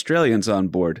got Australians on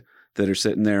board that are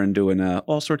sitting there and doing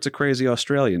all sorts of crazy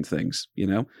Australian things,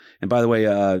 And by the way,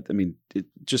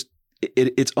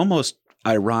 it's almost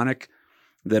ironic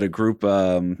that a group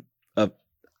of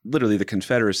literally the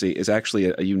Confederacy is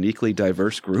actually a uniquely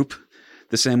diverse group,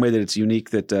 the same way that it's unique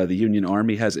that the Union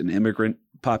Army has an immigrant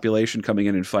population coming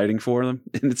in and fighting for them.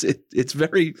 And it's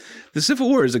very, the Civil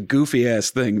War is a goofy ass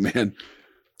thing, man.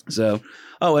 So,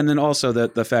 and then also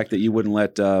the fact that you wouldn't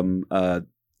let,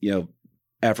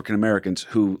 African Americans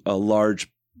who a large,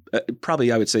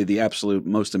 probably I would say the absolute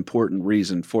most important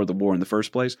reason for the war in the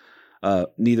first place,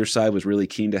 neither side was really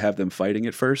keen to have them fighting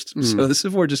at first. Mm. So the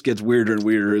Civil War just gets weirder and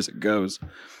weirder as it goes.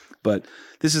 But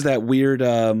this is that weird,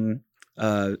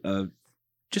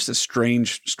 just a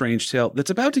strange tale that's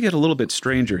about to get a little bit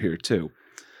stranger here too.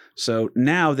 So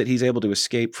now that he's able to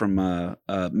escape from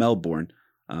Melbourne,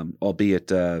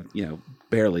 albeit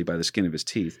barely by the skin of his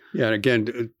teeth. Yeah, and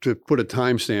again, to put a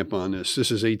timestamp on this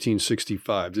is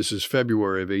 1865. This is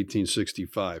February of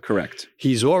 1865. Correct.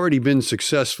 He's already been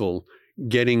successful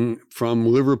getting from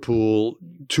Liverpool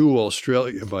to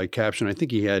Australia by capturing. I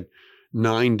think he had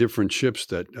 9 different ships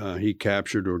that he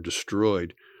captured or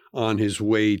destroyed on his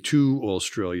way to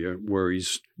Australia, where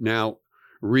he's now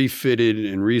refitted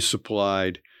and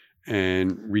resupplied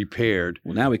and repaired.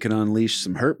 Well, now we can unleash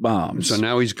some hurt bombs. So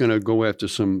now he's going to go after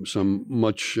some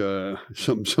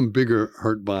bigger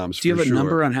hurt bombs. Do you have a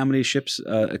number on how many ships?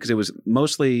 Because it was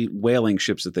mostly whaling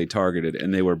ships that they targeted,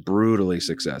 and they were brutally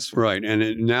successful. Right,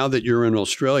 and now that you're in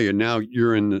Australia, now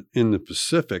you're in the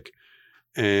Pacific,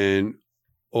 and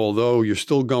although you're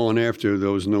still going after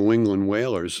those New England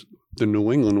whalers, the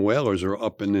New England whalers are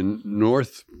up in the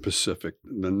North Pacific,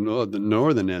 the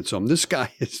northern end. So this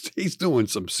guy he's doing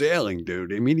some sailing,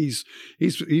 dude. I mean,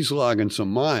 he's logging some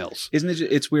miles. Isn't it?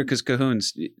 It's weird because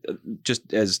Cahoon's,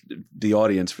 just as the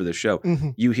audience for the show, Mm-hmm.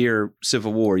 you hear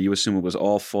Civil War, you assume it was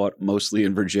all fought mostly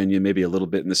in Virginia, maybe a little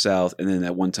bit in the South, and then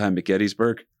at one time at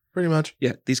Gettysburg. Pretty much.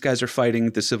 Yeah, these guys are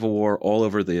fighting the Civil War all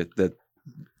over the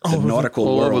nautical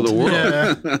all world. over the world.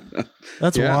 Yeah.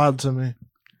 That's wild to me.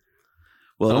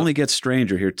 Well, it only gets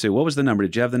stranger here too. What was the number?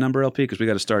 Did you have the number, LP? Because we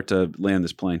got to start to land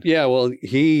this plane. Yeah, well,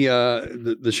 he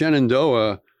the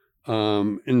Shenandoah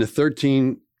in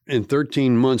 13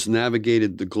 months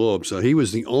navigated the globe. So he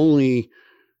was the only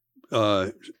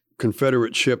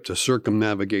Confederate ship to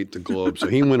circumnavigate the globe. So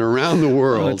he went around the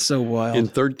world. That's so wild. In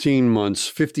 13 months,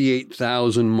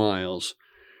 58,000 miles,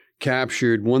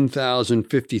 captured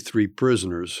 1,053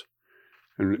 prisoners.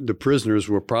 And the prisoners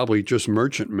were probably just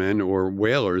merchantmen or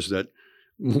whalers that.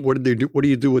 What did they do? What do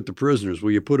you do with the prisoners?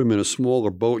 Well, you put them in a smaller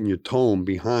boat and you tow them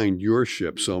behind your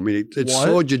ship. So I mean, it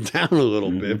slowed you down a little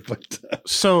bit, but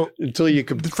so until you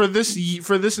could for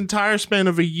this entire span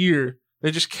of a year,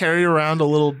 they just carry around a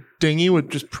little dinghy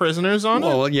with just prisoners on it.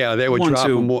 Well, yeah, they would drop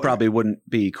them. Probably wouldn't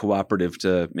be cooperative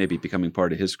to maybe becoming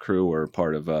part of his crew or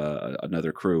part of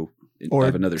another crew or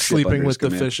have another ship sleeping under his with the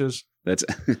command. fishes. That's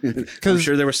I'm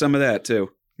sure there was some of that too.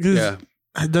 'Cause Yeah.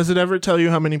 Does it ever tell you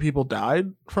how many people died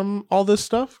from all this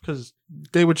stuff? Because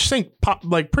they would sink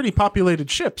like pretty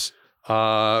populated ships.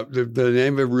 They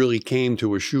never really came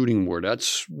to a shooting war.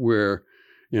 That's where,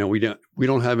 we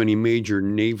don't have any major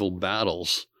naval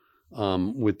battles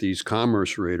with these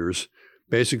commerce raiders.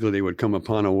 Basically, they would come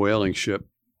upon a whaling ship,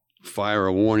 fire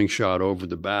a warning shot over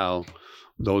the bow.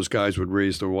 Those guys would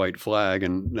raise the white flag,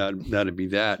 and that'd be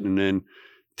that. And then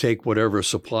take whatever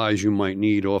supplies you might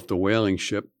need off the whaling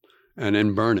ship, and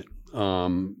then burn it.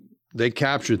 They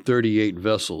captured 38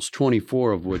 vessels,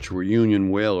 24 of which were Union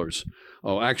whalers.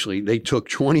 Oh, actually, they took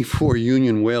 24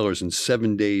 Union whalers in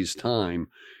 7 days' time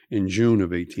in June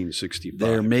of 1865.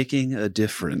 They're making a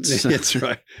difference. That's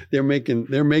right. They're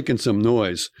making some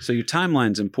noise. So your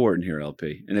timeline's important here,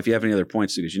 LP. And if you have any other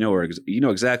points, because you know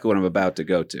exactly what I'm about to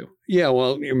go to. Yeah,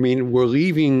 well, I mean, we're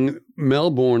leaving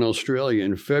Melbourne, Australia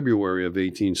in February of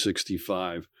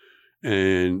 1865,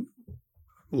 and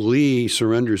Lee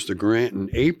surrenders to Grant in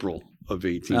April of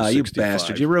 1865. You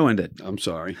bastard. You ruined it. I'm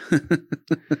sorry.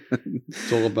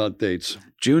 It's all about dates.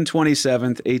 June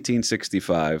 27th,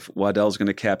 1865, Waddell's going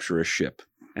to capture a ship.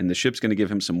 And the ship's going to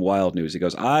give him some wild news. He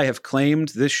goes, I have claimed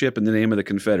this ship in the name of the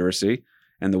Confederacy.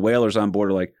 And the whalers on board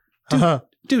are like,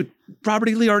 dude, Robert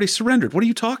E. Lee already surrendered. What are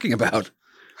you talking about?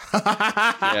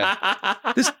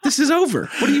 This is over.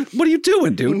 What are you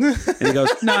doing, dude? And he goes,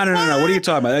 no. What are you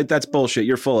talking about? That's bullshit.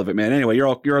 You're full of it, man. Anyway,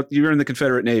 you're in the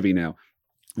Confederate Navy now.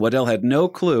 Waddell had no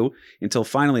clue until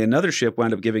finally another ship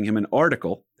wound up giving him an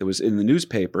article that was in the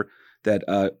newspaper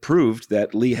that proved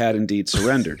that Lee had indeed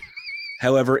surrendered.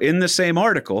 However, in the same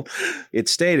article, it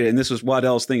stated, and this was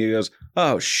Waddell's thing, he goes,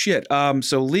 oh, shit,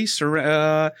 so Lee,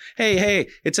 hey,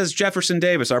 it says Jefferson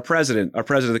Davis, our president of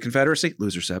the Confederacy,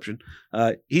 loserception,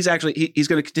 he's going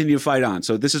to continue to fight on.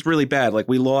 So this is really bad. Like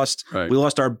we lost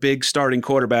our big starting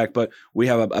quarterback, but we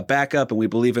have a backup and we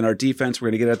believe in our defense. We're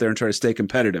going to get out there and try to stay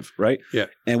competitive, right? Yeah.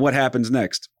 And what happens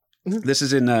next? This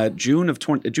is in June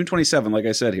 27, like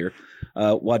I said here.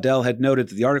 Waddell had noted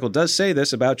that the article does say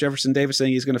this about Jefferson Davis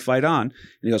saying he's going to fight on. And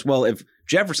he goes, well, if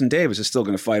Jefferson Davis is still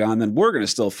going to fight on, then we're going to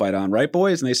still fight on, right,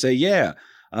 boys? And they say, yeah.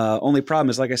 Only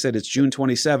problem is, like I said, it's June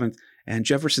 27th, and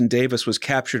Jefferson Davis was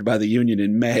captured by the Union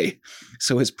in May.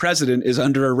 So his president is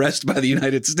under arrest by the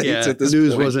United States at this point. The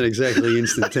news point. wasn't exactly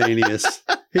instantaneous.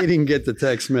 He didn't get the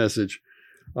text message.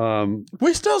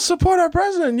 We still support our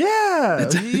president. Yeah.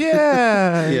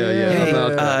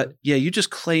 You just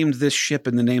claimed this ship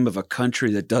in the name of a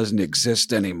country that doesn't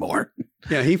exist anymore.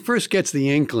 Yeah, he first gets the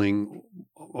inkling.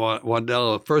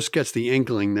 Waddell first gets the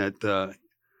inkling that that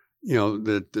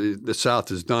the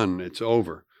South is done. It's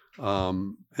over,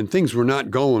 and things were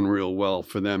not going real well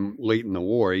for them late in the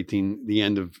war. The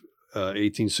end of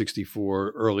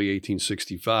 1864, early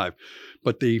 1865.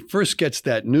 But he first gets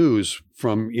that news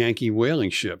from Yankee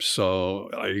whaling ships. So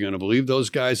are you going to believe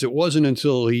those guys? It wasn't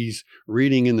until he's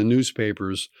reading in the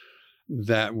newspapers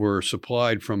that were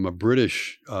supplied from a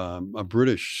British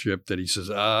ship that he says,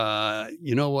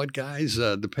 you know what, guys?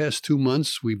 The past 2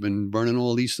 months, we've been burning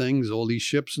all these things, all these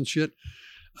ships and shit.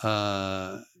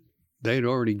 They'd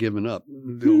already given up.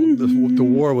 The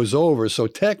war was over. So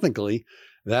technically,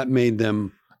 that made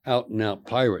them out and out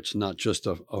pirates, not just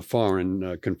a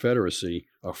foreign confederacy,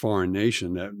 a foreign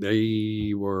nation. That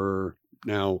they were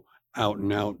now out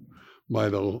and out by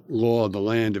the law of the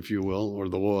land, if you will, or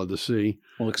the law of the sea.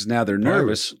 Well, because now they're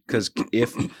nervous because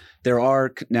if there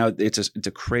are now, it's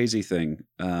a crazy thing.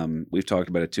 We've talked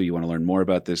about it too. You want to learn more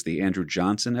about this? The Andrew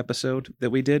Johnson episode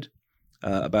that we did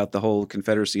about the whole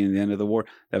Confederacy and the end of the war.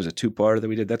 That was a 2-parter that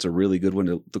we did. That's a really good one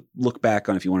to look back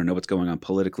on if you want to know what's going on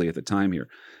politically at the time here.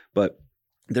 But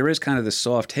there is kind of this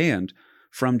soft hand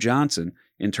from Johnson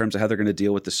in terms of how they're going to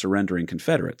deal with the surrendering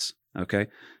Confederates. Okay.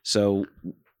 So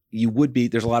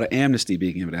there's a lot of amnesty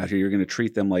being given out here. You're going to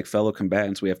treat them like fellow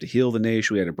combatants. We have to heal the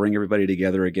nation. We have to bring everybody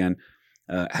together again.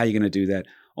 How are you going to do that?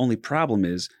 Only problem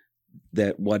is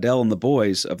that Waddell and the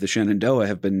boys of the Shenandoah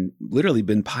have literally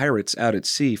been pirates out at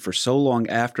sea for so long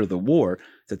after the war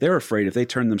that they're afraid if they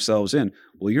turn themselves in,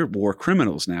 well, you're war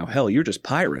criminals now. Hell, you're just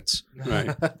pirates.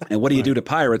 Right. And what do you do to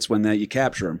pirates when you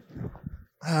capture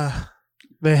them?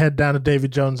 They head down to Davy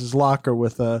Jones's locker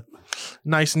with a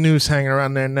nice noose hanging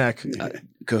around their neck.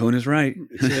 Kahuna's right.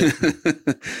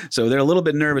 So they're a little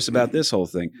bit nervous about this whole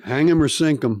thing. Hang him or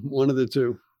sink him, one of the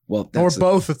two. Well, or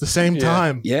both at the same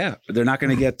time. Yeah, they're not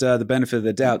going to get the benefit of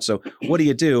the doubt. So what do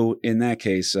you do in that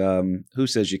case? Who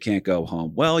says you can't go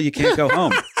home? Well, you can't go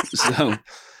home. So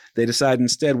they decide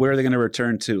instead, where are they going to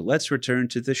return to? Let's return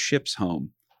to the ship's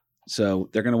home. So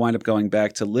they're going to wind up going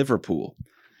back to Liverpool,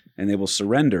 and they will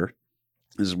surrender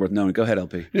This is worth knowing. Go ahead,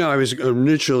 LP. I was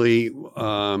initially,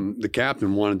 the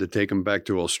captain wanted to take him back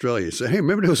to Australia. He said, hey,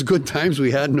 remember those good times we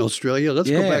had in Australia? Let's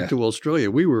go back to Australia.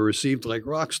 We were received like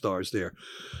rock stars there.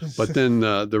 But then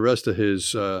the rest of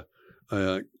his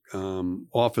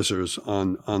officers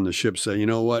on the ship said, you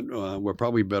know what, we're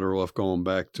probably better off going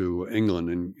back to England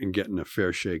and getting a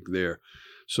fair shake there.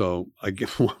 So I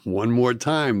guess one more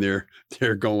time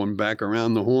they're going back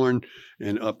around the Horn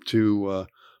and up to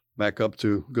back up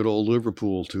to good old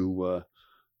Liverpool to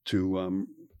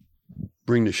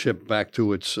bring the ship back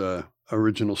to its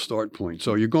original start point.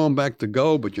 So you're going back to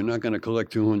go, but you're not going to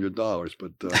collect $200.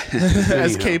 But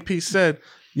as KP said,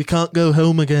 you can't go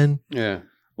home again. Yeah.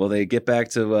 Well, they get back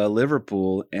to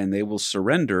Liverpool, and they will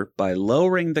surrender by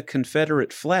lowering the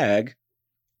Confederate flag.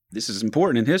 This is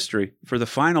important in history for the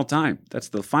final time. That's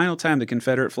the final time the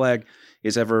Confederate flag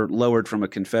is ever lowered from a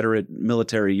Confederate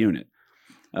military unit.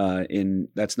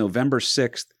 That's November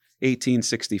 6th,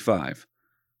 1865.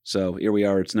 So here we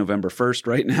are. It's November 1st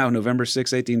right now, November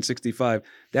 6th, 1865.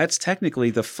 That's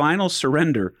technically the final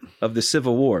surrender of the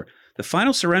Civil War. The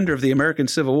final surrender of the American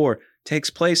Civil War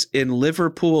takes place in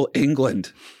Liverpool,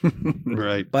 England,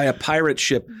 right, by a pirate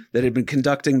ship that had been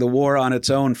conducting the war on its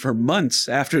own for months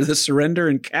after the surrender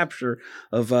and capture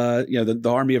of the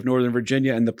Army of Northern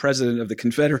Virginia and the President of the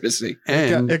Confederacy.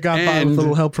 And it got by with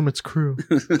little help from its crew.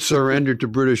 Surrendered to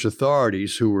British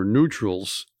authorities who were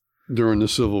neutrals during the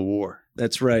Civil War.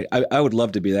 That's right. I would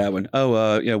love to be that one.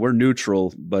 We're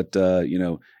neutral, but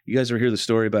you guys ever hear the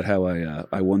story about how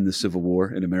I won the Civil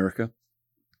War in America?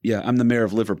 Yeah, I'm the mayor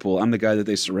of Liverpool. I'm the guy that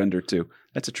they surrendered to.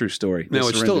 That's a true story. Now,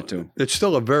 it's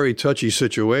still a very touchy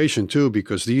situation, too,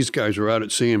 because these guys were out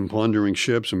at sea and plundering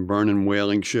ships and burning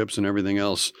whaling ships and everything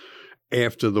else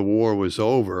after the war was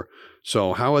over.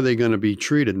 So how are they going to be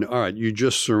treated? All right, you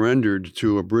just surrendered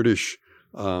to a British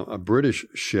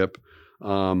ship,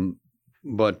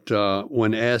 but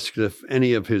when asked if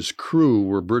any of his crew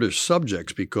were British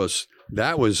subjects, because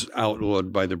that was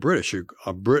outlawed by the British,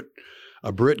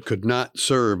 a Brit could not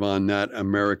serve on that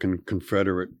American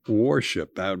Confederate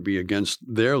warship. That would be against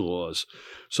their laws.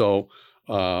 So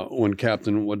when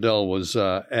Captain Waddell was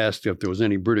asked if there was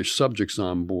any British subjects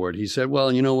on board, he said,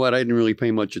 well, you know what? I didn't really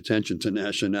pay much attention to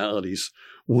nationalities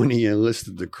when he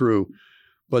enlisted the crew.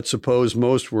 But suppose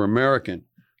most were American.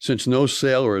 Since no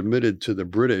sailor admitted to the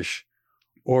British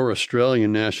or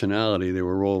Australian nationality, they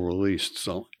were all released.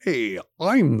 So, hey,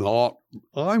 I'm not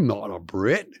a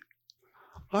Brit.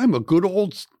 I'm a good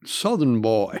old Southern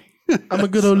boy. I'm a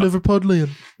good old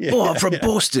Liverpudlian. Yeah. Oh, I'm from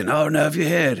Boston. I don't know if you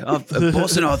heard.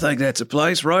 Boston, I think that's a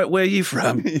place, right? Where are you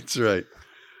from? That's right.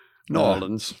 New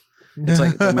Orleans. It's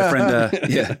like my friend,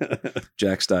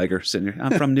 Jack Steiger sitting here.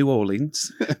 I'm from New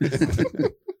Orleans.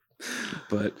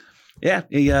 But, yeah,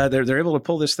 they're able to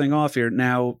pull this thing off here.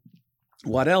 Now,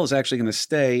 Waddell is actually going to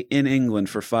stay in England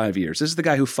for 5 years. This is the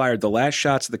guy who fired the last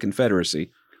shots of the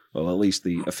Confederacy. Well, at least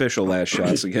the official last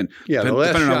shots. Again,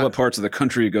 depending on what parts of the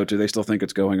country you go to, they still think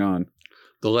it's going on.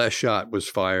 The last shot was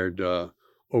fired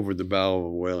over the bow of a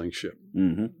whaling ship.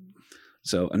 Mm-hmm.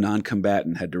 So a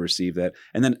non-combatant had to receive that.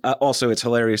 And then also it's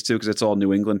hilarious, too, because it's all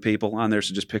New England people on there.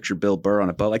 So just picture Bill Burr on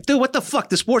a boat like, dude, what the fuck?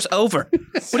 This war's over.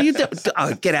 What are you doing?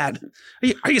 Get out.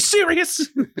 Are you serious?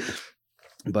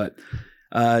 But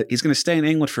he's going to stay in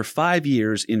England for 5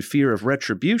 years in fear of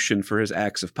retribution for his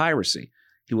acts of piracy.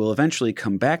 He will eventually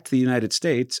come back to the United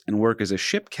States and work as a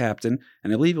ship captain,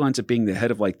 and I believe he winds up being the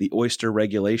head of like the Oyster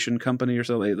Regulation Company or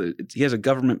something. He has a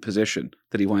government position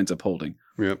that he winds up holding.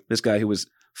 Yep. This guy who was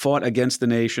fought against the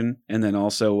nation and then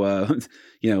also,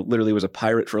 literally was a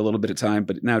pirate for a little bit of time,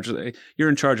 but now you're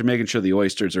in charge of making sure the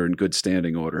oysters are in good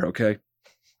standing order, okay?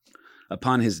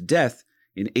 Upon his death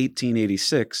in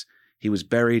 1886, he was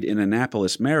buried in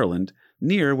Annapolis, Maryland,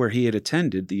 near where he had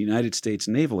attended the United States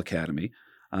Naval Academy,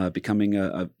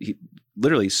 becoming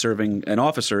literally serving an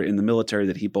officer in the military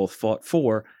that he both fought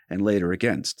for and later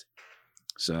against.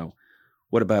 So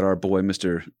what about our boy,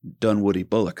 Mr. Dunwoody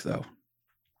Bullock, though?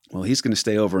 Well, he's going to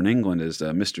stay over in England as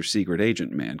Mr. Secret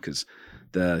Agent Man because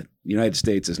the United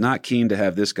States is not keen to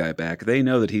have this guy back. They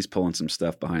know that he's pulling some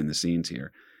stuff behind the scenes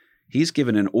here. He's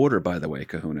given an order, by the way,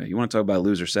 Kahuna. You want to talk about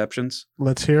loserceptions?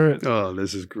 Let's hear it. Oh,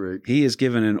 this is great. He is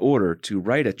given an order to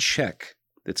write a check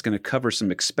that's going to cover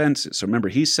some expenses. So remember,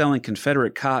 he's selling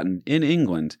Confederate cotton in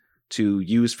England to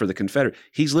use for the Confederate.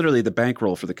 He's literally the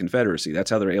bankroll for the Confederacy.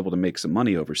 That's how they're able to make some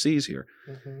money overseas here.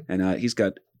 Mm-hmm. And he's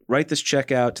got, write this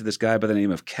check out to this guy by the name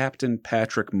of Captain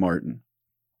Patrick Martin.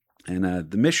 And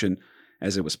the mission,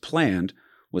 as it was planned,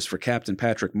 was for Captain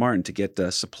Patrick Martin to get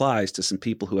supplies to some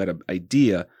people who had an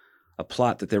idea, a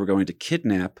plot that they were going to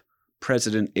kidnap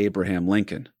President Abraham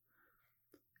Lincoln.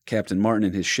 Captain Martin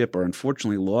and his ship are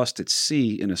unfortunately lost at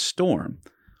sea in a storm,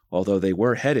 although they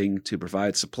were heading to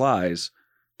provide supplies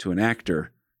to an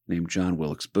actor named John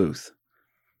Wilkes Booth.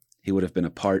 He would have been a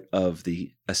part of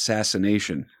the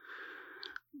assassination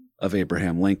of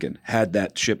Abraham Lincoln had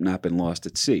that ship not been lost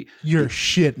at sea. You're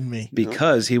shitting me.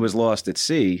 Because he was lost at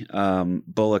sea,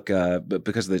 Bullock,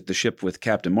 because the ship with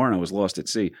Captain Martin was lost at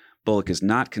sea, Bullock is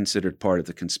not considered part of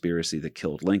the conspiracy that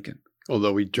killed Lincoln.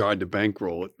 Although he tried to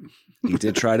bankroll it. He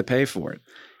did try to pay for it.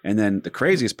 And then the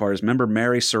craziest part is, remember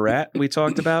Mary Surratt we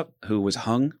talked about, who was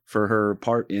hung for her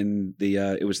part in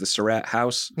it was the Surratt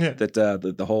house that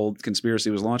the whole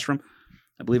conspiracy was launched from?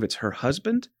 I believe it's her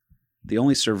husband, the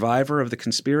only survivor of the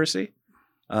conspiracy.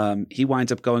 He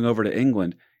winds up going over to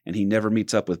England, and he never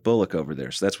meets up with Bullock over there.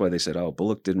 So that's why they said, oh,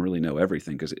 Bullock didn't really know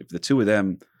everything, because if the two of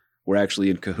them were actually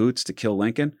in cahoots to kill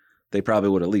Lincoln, they probably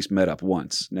would have at least met up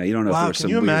once. Now, you don't know if there was Can some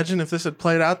you weird... imagine if this had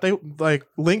played out?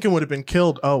 Lincoln would have been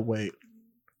killed. Oh, wait.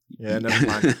 Yeah, never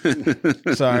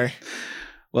mind. Sorry.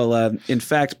 Well, in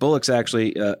fact, Bullock's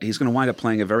actually he's going to wind up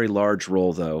playing a very large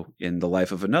role, though, in the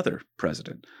life of another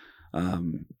president.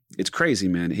 It's crazy,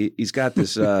 man. He's got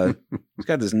this he's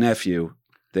got this nephew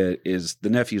that is the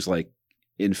nephew's like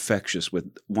infectious with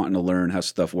wanting to learn how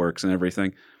stuff works and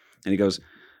everything. And he goes,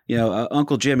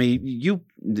 Uncle Jimmy, you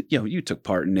took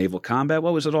part in naval combat.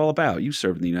 What was it all about? You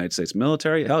served in the United States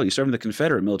military. Hell, you served in the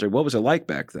Confederate military. What was it like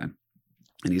back then?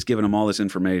 And he's giving him all this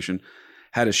information.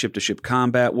 How does ship-to-ship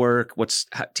combat work?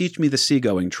 Teach me the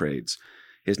seagoing trades.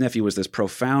 His nephew was this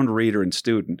profound reader and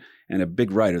student and a big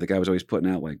writer. The guy was always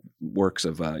putting out like works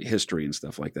of history and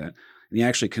stuff like that. And he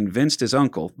actually convinced his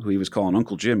uncle, who he was calling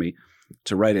Uncle Jimmy,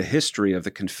 to write a history of the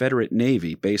Confederate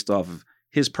Navy based off of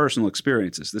his personal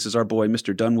experiences. This is our boy,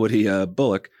 Mr. Dunwoody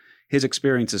Bullock. His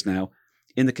experiences now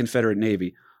in the Confederate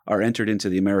Navy are entered into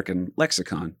the American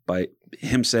lexicon by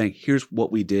him saying, here's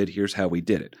what we did, here's how we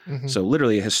did it. Mm-hmm. So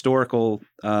literally historical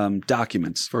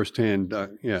documents. Firsthand,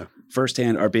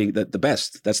 Firsthand are being the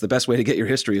best. That's the best way to get your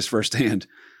history is firsthand,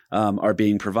 are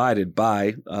being provided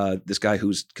by this guy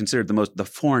who's considered the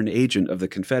foreign agent of the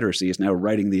Confederacy is now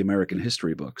writing the American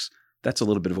history books. That's a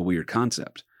little bit of a weird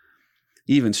concept.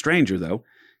 Even stranger, though,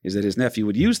 is that his nephew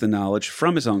would use the knowledge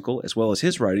from his uncle as well as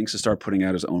his writings to start putting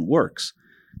out his own works.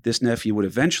 This nephew would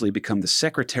eventually become the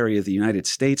Secretary of the United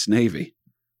States Navy.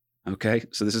 Okay?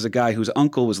 So this is a guy whose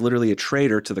uncle was literally a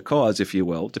traitor to the cause, if you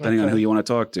will, depending on who you want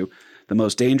to talk to. The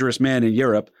most dangerous man in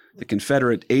Europe, the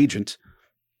Confederate agent.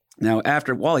 Now,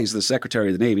 while he's the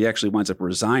Secretary of the Navy, he actually winds up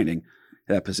resigning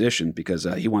that position because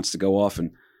he wants to go off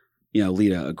and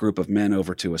lead a group of men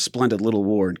over to a splendid little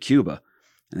war in Cuba.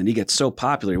 And then he gets so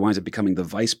popular, he winds up becoming the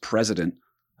Vice President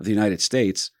of the United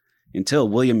States. Until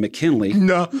William McKinley.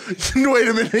 No, wait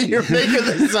a minute. You're making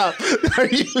this up. Are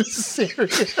you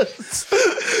serious?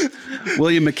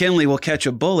 William McKinley will catch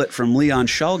a bullet from Leon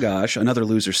Czolgosz, another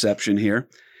loserception here.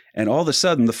 And all of a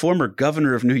sudden, the former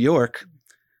governor of New York,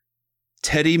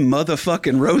 Teddy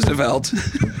motherfucking Roosevelt.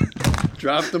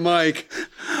 Drop the mic.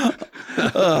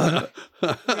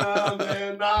 Oh,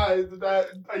 man, are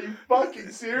you fucking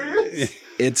serious?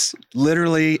 It's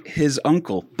literally his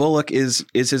uncle. Bullock is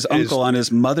his uncle on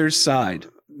his mother's side.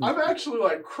 I'm actually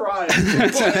like crying.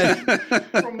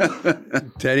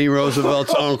 Teddy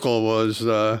Roosevelt's uncle was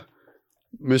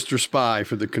Mr. Spy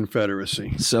for the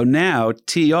Confederacy. So now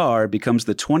TR becomes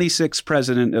the 26th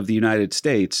president of the United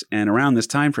States, and around this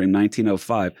time frame,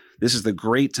 1905, this is the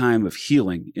great time of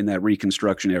healing in that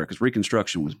Reconstruction era, because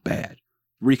Reconstruction was bad.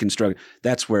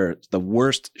 That's where the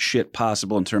worst shit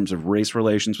possible in terms of race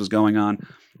relations was going on.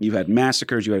 You had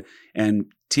massacres, and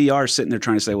TR sitting there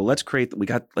trying to say, well,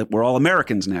 we're all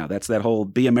Americans now. That's that whole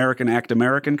be American, act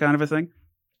American kind of a thing.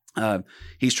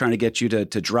 He's trying to get you to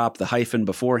drop the hyphen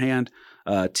beforehand.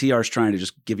 TR's trying to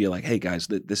just give you like, hey guys,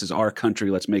 this is our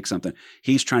country. Let's make something.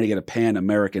 He's trying to get a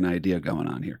pan-American idea going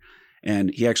on here.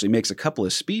 And he actually makes a couple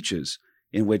of speeches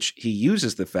in which he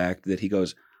uses the fact that he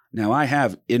goes, now I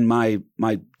have in my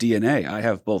DNA, I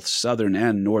have both Southern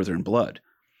and Northern blood.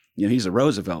 He's a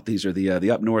Roosevelt. These are the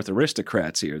up north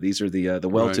aristocrats here. These are the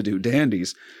well-to-do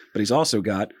dandies. But he's also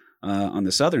got on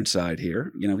the Southern side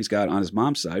here, he's got on his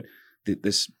mom's side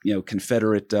this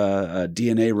Confederate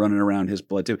DNA running around his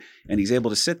blood too. And he's able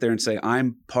to sit there and say,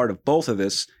 I'm part of both of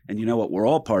this. And you know what? We're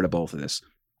all part of both of this.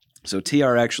 So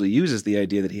TR actually uses the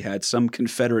idea that he had some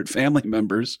Confederate family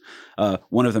members,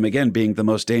 one of them, again, being the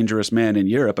most dangerous man in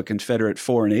Europe, a Confederate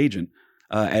foreign agent,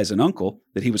 as an uncle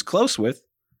that he was close with.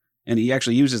 And he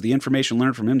actually uses the information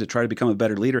learned from him to try to become a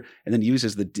better leader, and then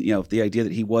uses the idea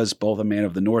that he was both a man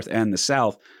of the North and the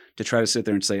South to try to sit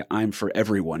there and say, I'm for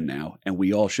everyone now, and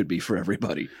we all should be for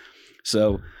everybody.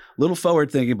 So a little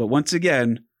forward thinking, but once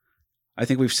again, I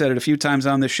think we've said it a few times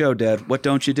on this show, Dad. What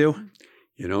don't you do?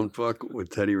 You don't fuck with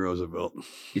Teddy Roosevelt.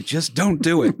 You just don't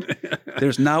do it.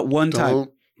 There's not one time.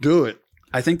 Don't do it.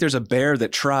 I think there's a bear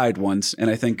that tried once, and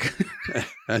I think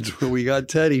That's where we got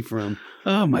Teddy from.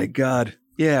 oh my God.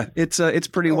 Yeah, it's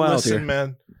pretty wild Listen, here.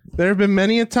 man, there have been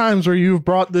many a times where you've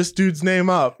brought this dude's name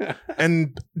up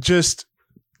and just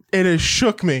it has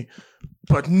shook me,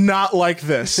 but not like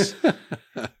this.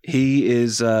 He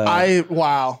is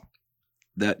Wow.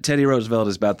 that Teddy Roosevelt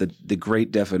is about the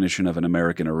great definition of an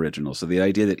American original. So the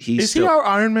idea that Is he our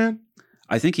Iron Man?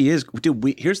 I think he is.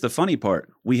 Dude, here's the funny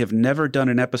part. We have never done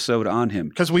an episode on him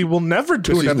Because we will never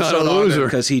do an Because he's not episode a on loser. it.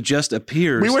 because he just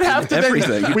appears We would have in to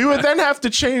everything. then, we would then have to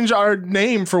change our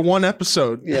name for one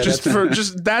episode. Yeah,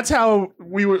 That's how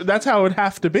that's how it would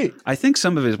have to be. I think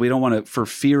some of it is we don't want to, for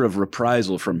fear of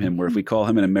reprisal from him, where if we call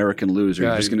him an American loser,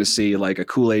 you're Yeah, just going to see like a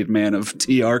Kool-Aid man of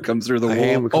TR come through the A wall.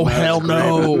 hand would come Oh, out of hell the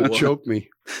grave and no. choke me.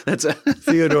 That's a,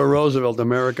 Theodore Roosevelt,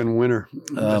 American winner.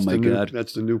 That's my the new- God.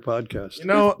 That's the new podcast. You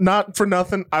know, not for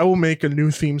nothing, I will make a new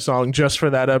theme song just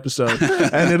for that episode,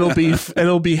 and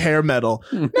it'll be hair metal.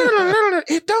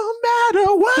 It don't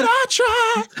matter what I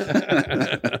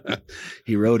try.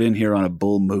 he rode in here on a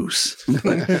bull moose.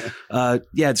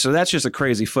 Yeah, so that's just a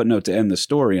crazy footnote to end the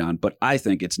story on. But I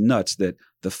think it's nuts that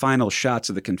the final shots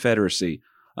of the Confederacy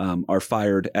are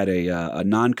fired at a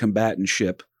non-combatant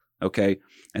ship. Okay,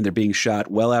 and they're being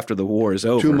shot well after the war is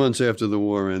over. 2 months after the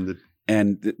war ended.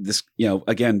 And this,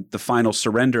 again, the final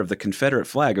surrender of the Confederate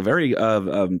flag, a very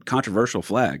controversial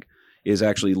flag, is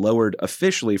actually lowered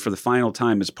officially for the final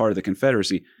time as part of the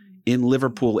Confederacy in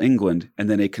Liverpool, England. And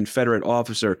then a Confederate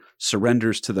officer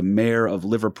surrenders to the mayor of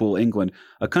Liverpool, England,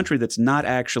 a country that's not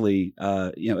actually,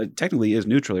 it technically is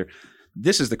neutral here.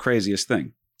 This is the craziest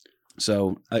thing.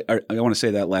 So I want to say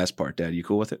that last part, Dad. You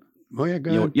cool with it? Oh, yeah,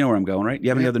 go You ahead. know where I'm going, right? You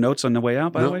have any other notes on the way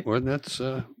out, by the way? Well, that's,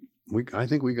 I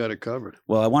think we got it covered.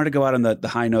 Well, I wanted to go out on the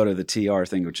high note of the TR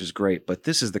thing, which is great, but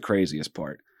this is the craziest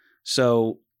part.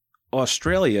 So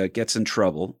Australia gets in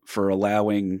trouble for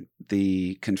allowing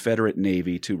the Confederate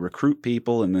Navy to recruit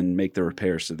people and then make the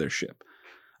repairs to their ship.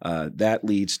 That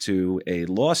leads to a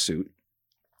lawsuit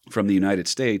from the United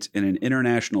States in an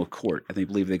international court. I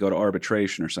believe they go to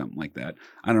arbitration or something like that.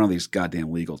 I don't know these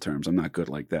goddamn legal terms. I'm not good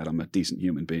like that. I'm a decent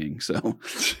human being, so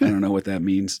I don't know what that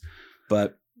means.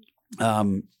 But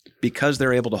because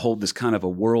they're able to hold this kind of a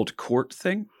world court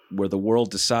thing where the world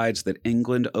decides that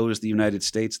England owes the United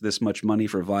States this much money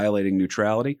for violating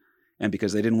neutrality, and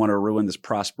because they didn't want to ruin this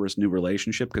prosperous new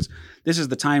relationship, because this is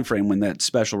the time frame when that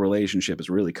special relationship is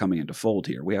really coming into fold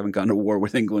here. We haven't gone to war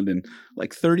with England in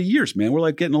like 30 years, man. We're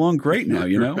like getting along great now,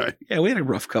 you know? Right. Yeah, we had a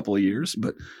rough couple of years,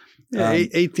 but Yeah,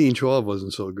 1812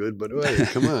 wasn't so good, but hey,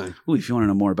 come on. ooh, if you want to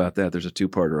know more about that, there's a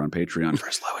 2-parter on Patreon for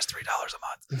as low as $3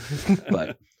 a month.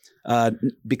 But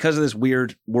because of this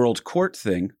weird world court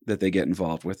thing that they get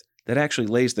involved with, that actually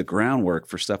lays the groundwork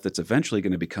for stuff that's eventually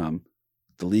going to become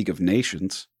the League of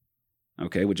Nations,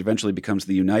 okay, which eventually becomes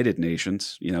the United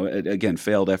Nations. Again,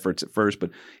 failed efforts at first,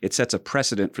 but it sets a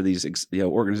precedent for these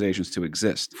organizations to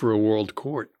exist. For a world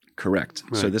court. Correct.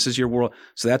 Right. So this is your world.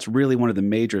 So that's really one of the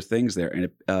major things there.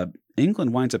 And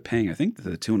England winds up paying, I think, to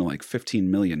the tune of like $15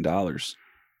 million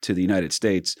to the United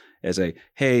States as a,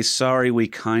 hey, sorry, we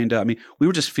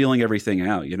were just feeling everything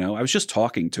out, I was just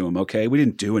talking to him, okay? We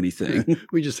didn't do anything.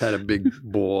 We just had a big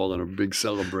ball and a big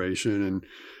celebration, and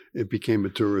it became a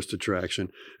tourist attraction.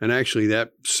 And actually,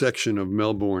 that section of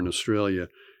Melbourne, Australia,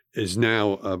 is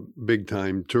now a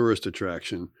big-time tourist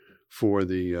attraction for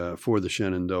the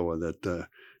Shenandoah. That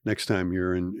next time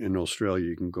you're in Australia,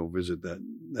 you can go visit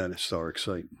that historic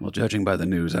site. Well, judging by the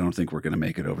news, I don't think we're going to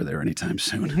make it over there anytime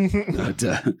soon.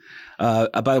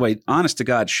 But by the way, honest to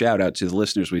God, shout out to the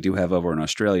listeners we do have over in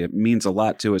Australia. It means a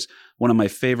lot to us. One of my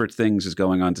favorite things is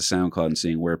going on to SoundCloud and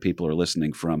seeing where people are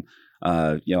listening from.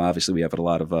 Obviously we have a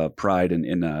lot of pride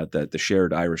in the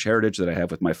shared Irish heritage that I have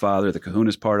with my father. The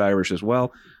Kahuna's part Irish as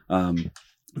well.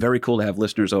 Very cool to have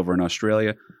listeners over in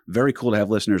Australia. Very cool to have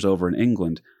listeners over in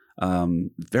England.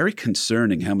 Very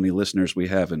concerning how many listeners we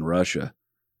have in Russia.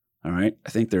 All right. I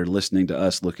think they're listening to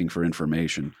us looking for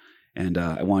information. And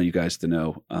I want you guys to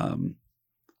know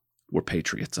we're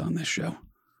patriots on this show.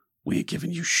 We ain't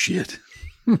giving you shit.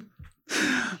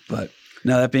 But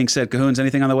now that being said, Cahoons,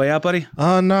 anything on the way out, buddy?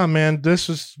 Nah, man. This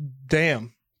was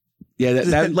damn. Yeah,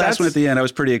 that last one at the end, I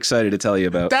was pretty excited to tell you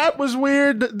about. That was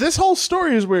weird. This whole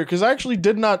story is weird because I actually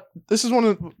did not. This is one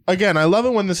of, again, I love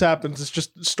it when this happens. It's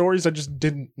just stories I just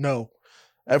didn't know.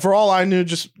 And for all I knew,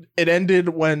 just it ended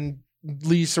when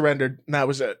Lee surrendered, and that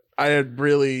was it. I had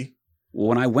really,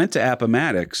 When I went to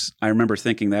Appomattox, I remember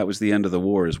thinking that was the end of the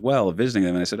war as well, visiting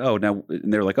them. And I said, oh, now,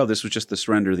 and they were like, oh, this was just the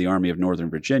surrender of the Army of Northern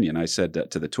Virginia. And I said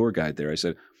to the tour guide there, I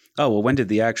said, oh, well, when did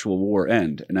the actual war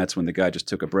end? And that's when the guy just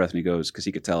took a breath and he goes, because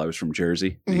he could tell I was from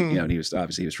Jersey, and he was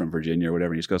obviously he was from Virginia or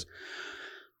whatever. And he just goes,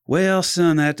 well,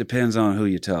 son, that depends on who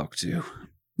you talk to.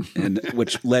 And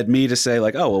which led me to say,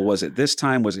 like, oh, well, was it this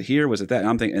time? Was it here? Was it that? And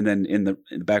I'm thinking, and then in the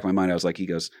back of my mind, I was like, he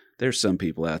goes, there's some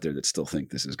people out there that still think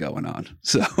this is going on.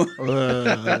 So,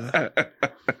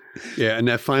 yeah, and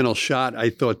that final shot,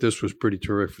 I thought this was pretty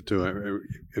terrific too.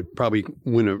 It probably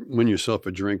win yourself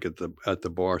a drink at the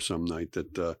bar some night.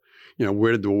 That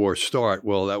where did the war start?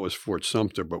 Well, that was Fort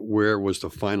Sumter, but where was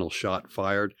the final shot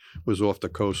fired? Was off the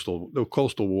coastal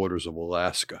waters of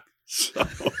Alaska. So.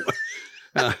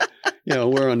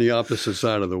 We're on the opposite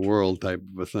side of the world type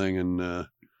of a thing. And,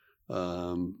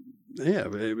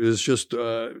 it was just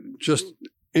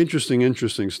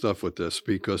interesting stuff with this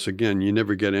because, again, you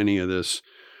never get any of this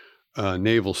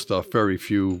naval stuff. Very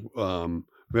few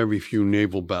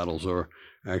naval battles are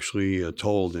actually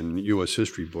told in U.S.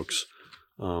 history books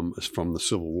from the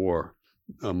Civil War.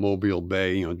 Mobile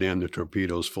Bay, damn the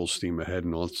torpedoes, full steam ahead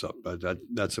and all that stuff. But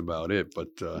that's about it.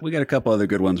 But we got a couple other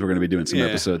good ones we're going to be doing some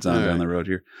episodes on down the road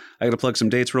here. I got to plug some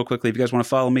dates real quickly. If you guys want to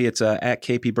follow me, it's at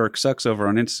KP Burke Sucks over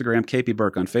on Instagram, KP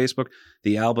Burke on Facebook.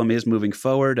 The album is moving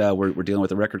forward. We're dealing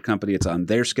with a record company. It's on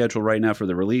their schedule right now for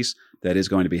the release. That is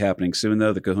going to be happening soon,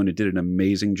 though. The Kahuna did an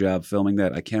amazing job filming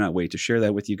that. I cannot wait to share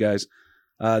that with you guys.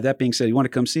 That being said, you want to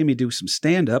come see me do some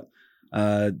stand-up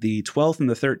the 12th and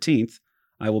the 13th.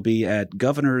 I will be at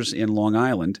Governor's in Long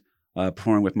Island,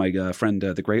 performing with my friend,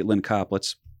 the great Lynn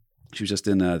Koplitz. She was just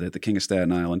in the King of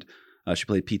Staten Island. She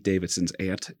played Pete Davidson's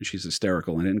aunt. She's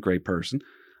hysterical in it, and a great person.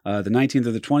 The 19th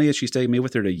or the 20th, she's taking me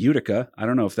with her to Utica. I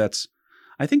don't know if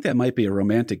I think that might be a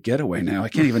romantic getaway now. I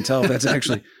can't even tell if that's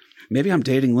actually, maybe I'm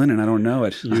dating Lynn and I don't know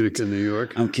it. Utica, New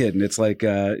York. I'm kidding. It's like,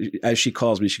 as she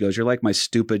calls me, she goes, you're like my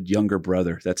stupid younger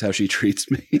brother. That's how she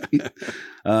treats me.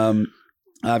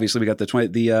 Obviously, we got the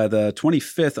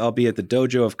 25th. I'll be at the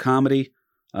Dojo of Comedy.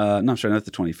 No, I'm sorry, not the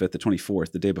 25th, the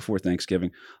 24th, the day before Thanksgiving.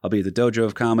 I'll be at the Dojo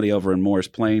of Comedy over in Morris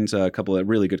Plains. A couple of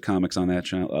really good comics on that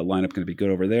channel. Lineup going to be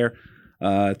good over there.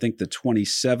 I think the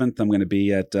 27th, I'm going to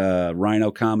be at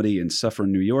Rhino Comedy in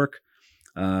Suffern, New York.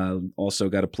 Also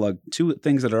got to plug two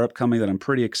things that are upcoming that I'm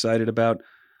pretty excited about.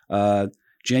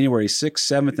 January 6th,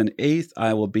 7th, and 8th,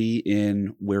 I will be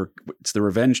in it's the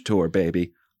Revenge Tour,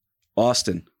 baby,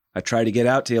 Austin. I tried to get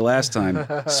out to you last time.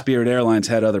 Spirit Airlines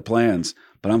had other plans,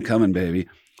 but I'm coming, baby.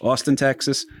 Austin,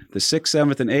 Texas, the 6th,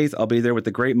 7th, and 8th. I'll be there with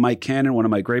the great Mike Cannon, one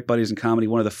of my great buddies in comedy,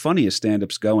 one of the funniest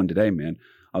stand-ups going today, man.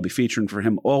 I'll be featuring for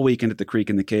him all weekend at the Creek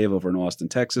in the Cave over in Austin,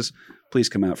 Texas. Please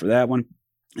come out for that one.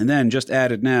 And then just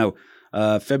added now,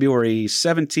 February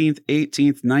 17th,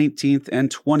 18th, 19th,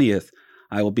 and 20th,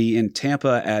 I will be in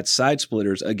Tampa at Side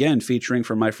Splitters, again featuring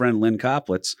for my friend Lynn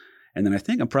Koplitz. And then I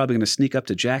think I'm probably going to sneak up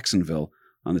to Jacksonville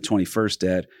on the 21st,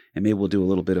 Dad, and maybe we'll do a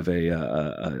little bit of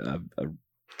a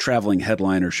traveling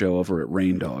headliner show over at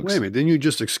Rain Dogs. Wait a minute, didn't you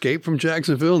just escape from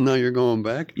Jacksonville and now you're going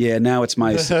back? Yeah, now it's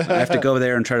I have to go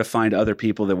there and try to find other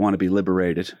people that want to be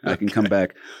liberated. I can come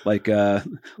back like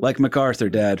MacArthur,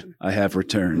 Dad. I have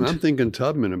returned. I'm thinking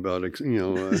Tubman about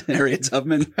Harriet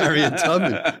Tubman. Harriet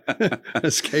Tubman.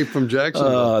 Escape from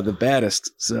Jacksonville. Oh, the baddest.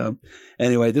 So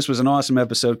anyway, this was an awesome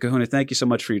episode. Kahuna, thank you so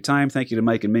much for your time. Thank you to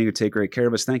Mike and me who take great care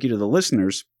of us. Thank you to the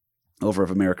listeners over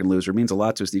of American Loser. It means a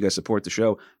lot to us that you guys support the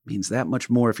show. It means that much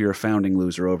more if you're a founding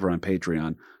loser over on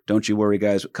Patreon. Don't you worry,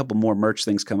 guys. A couple more merch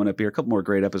things coming up here. A couple more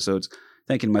great episodes.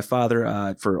 Thank you to my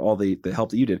father for all the help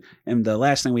that you did. And the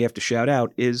last thing we have to shout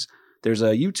out is there's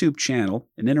a YouTube channel,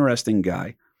 an interesting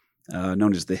guy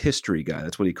known as the History Guy.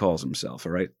 That's what he calls himself,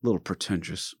 all right? A little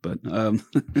pretentious, but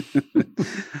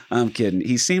I'm kidding.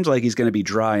 He seems like he's going to be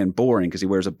dry and boring because he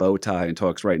wears a bow tie and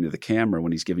talks right into the camera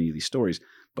when he's giving you these stories.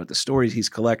 But the stories he's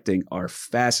collecting are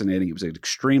fascinating. It was an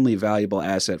extremely valuable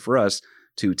asset for us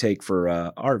to take for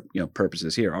our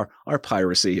purposes here, our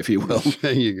piracy, if you will.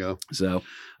 There you go. So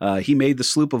he made the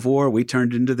sloop of war. We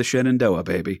turned into the Shenandoah,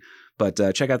 baby. But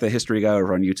check out the History Guy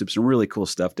over on YouTube. Some really cool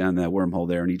stuff down that wormhole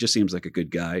there. And he just seems like a good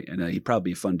guy. And he'd probably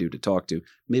be a fun dude to talk to.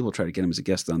 Maybe we'll try to get him as a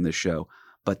guest on this show.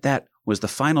 But that was the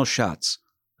final shots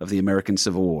of the American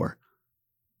Civil War.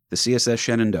 The CSS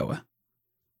Shenandoah.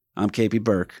 I'm KP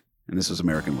Burke. And this was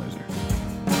American Loser.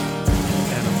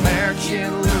 An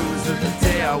American loser the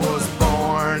day I was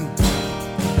born.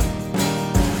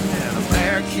 An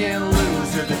American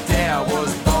loser the day I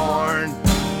was born.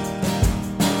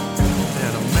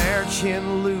 An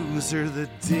American loser the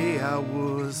day I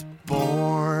was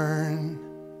born.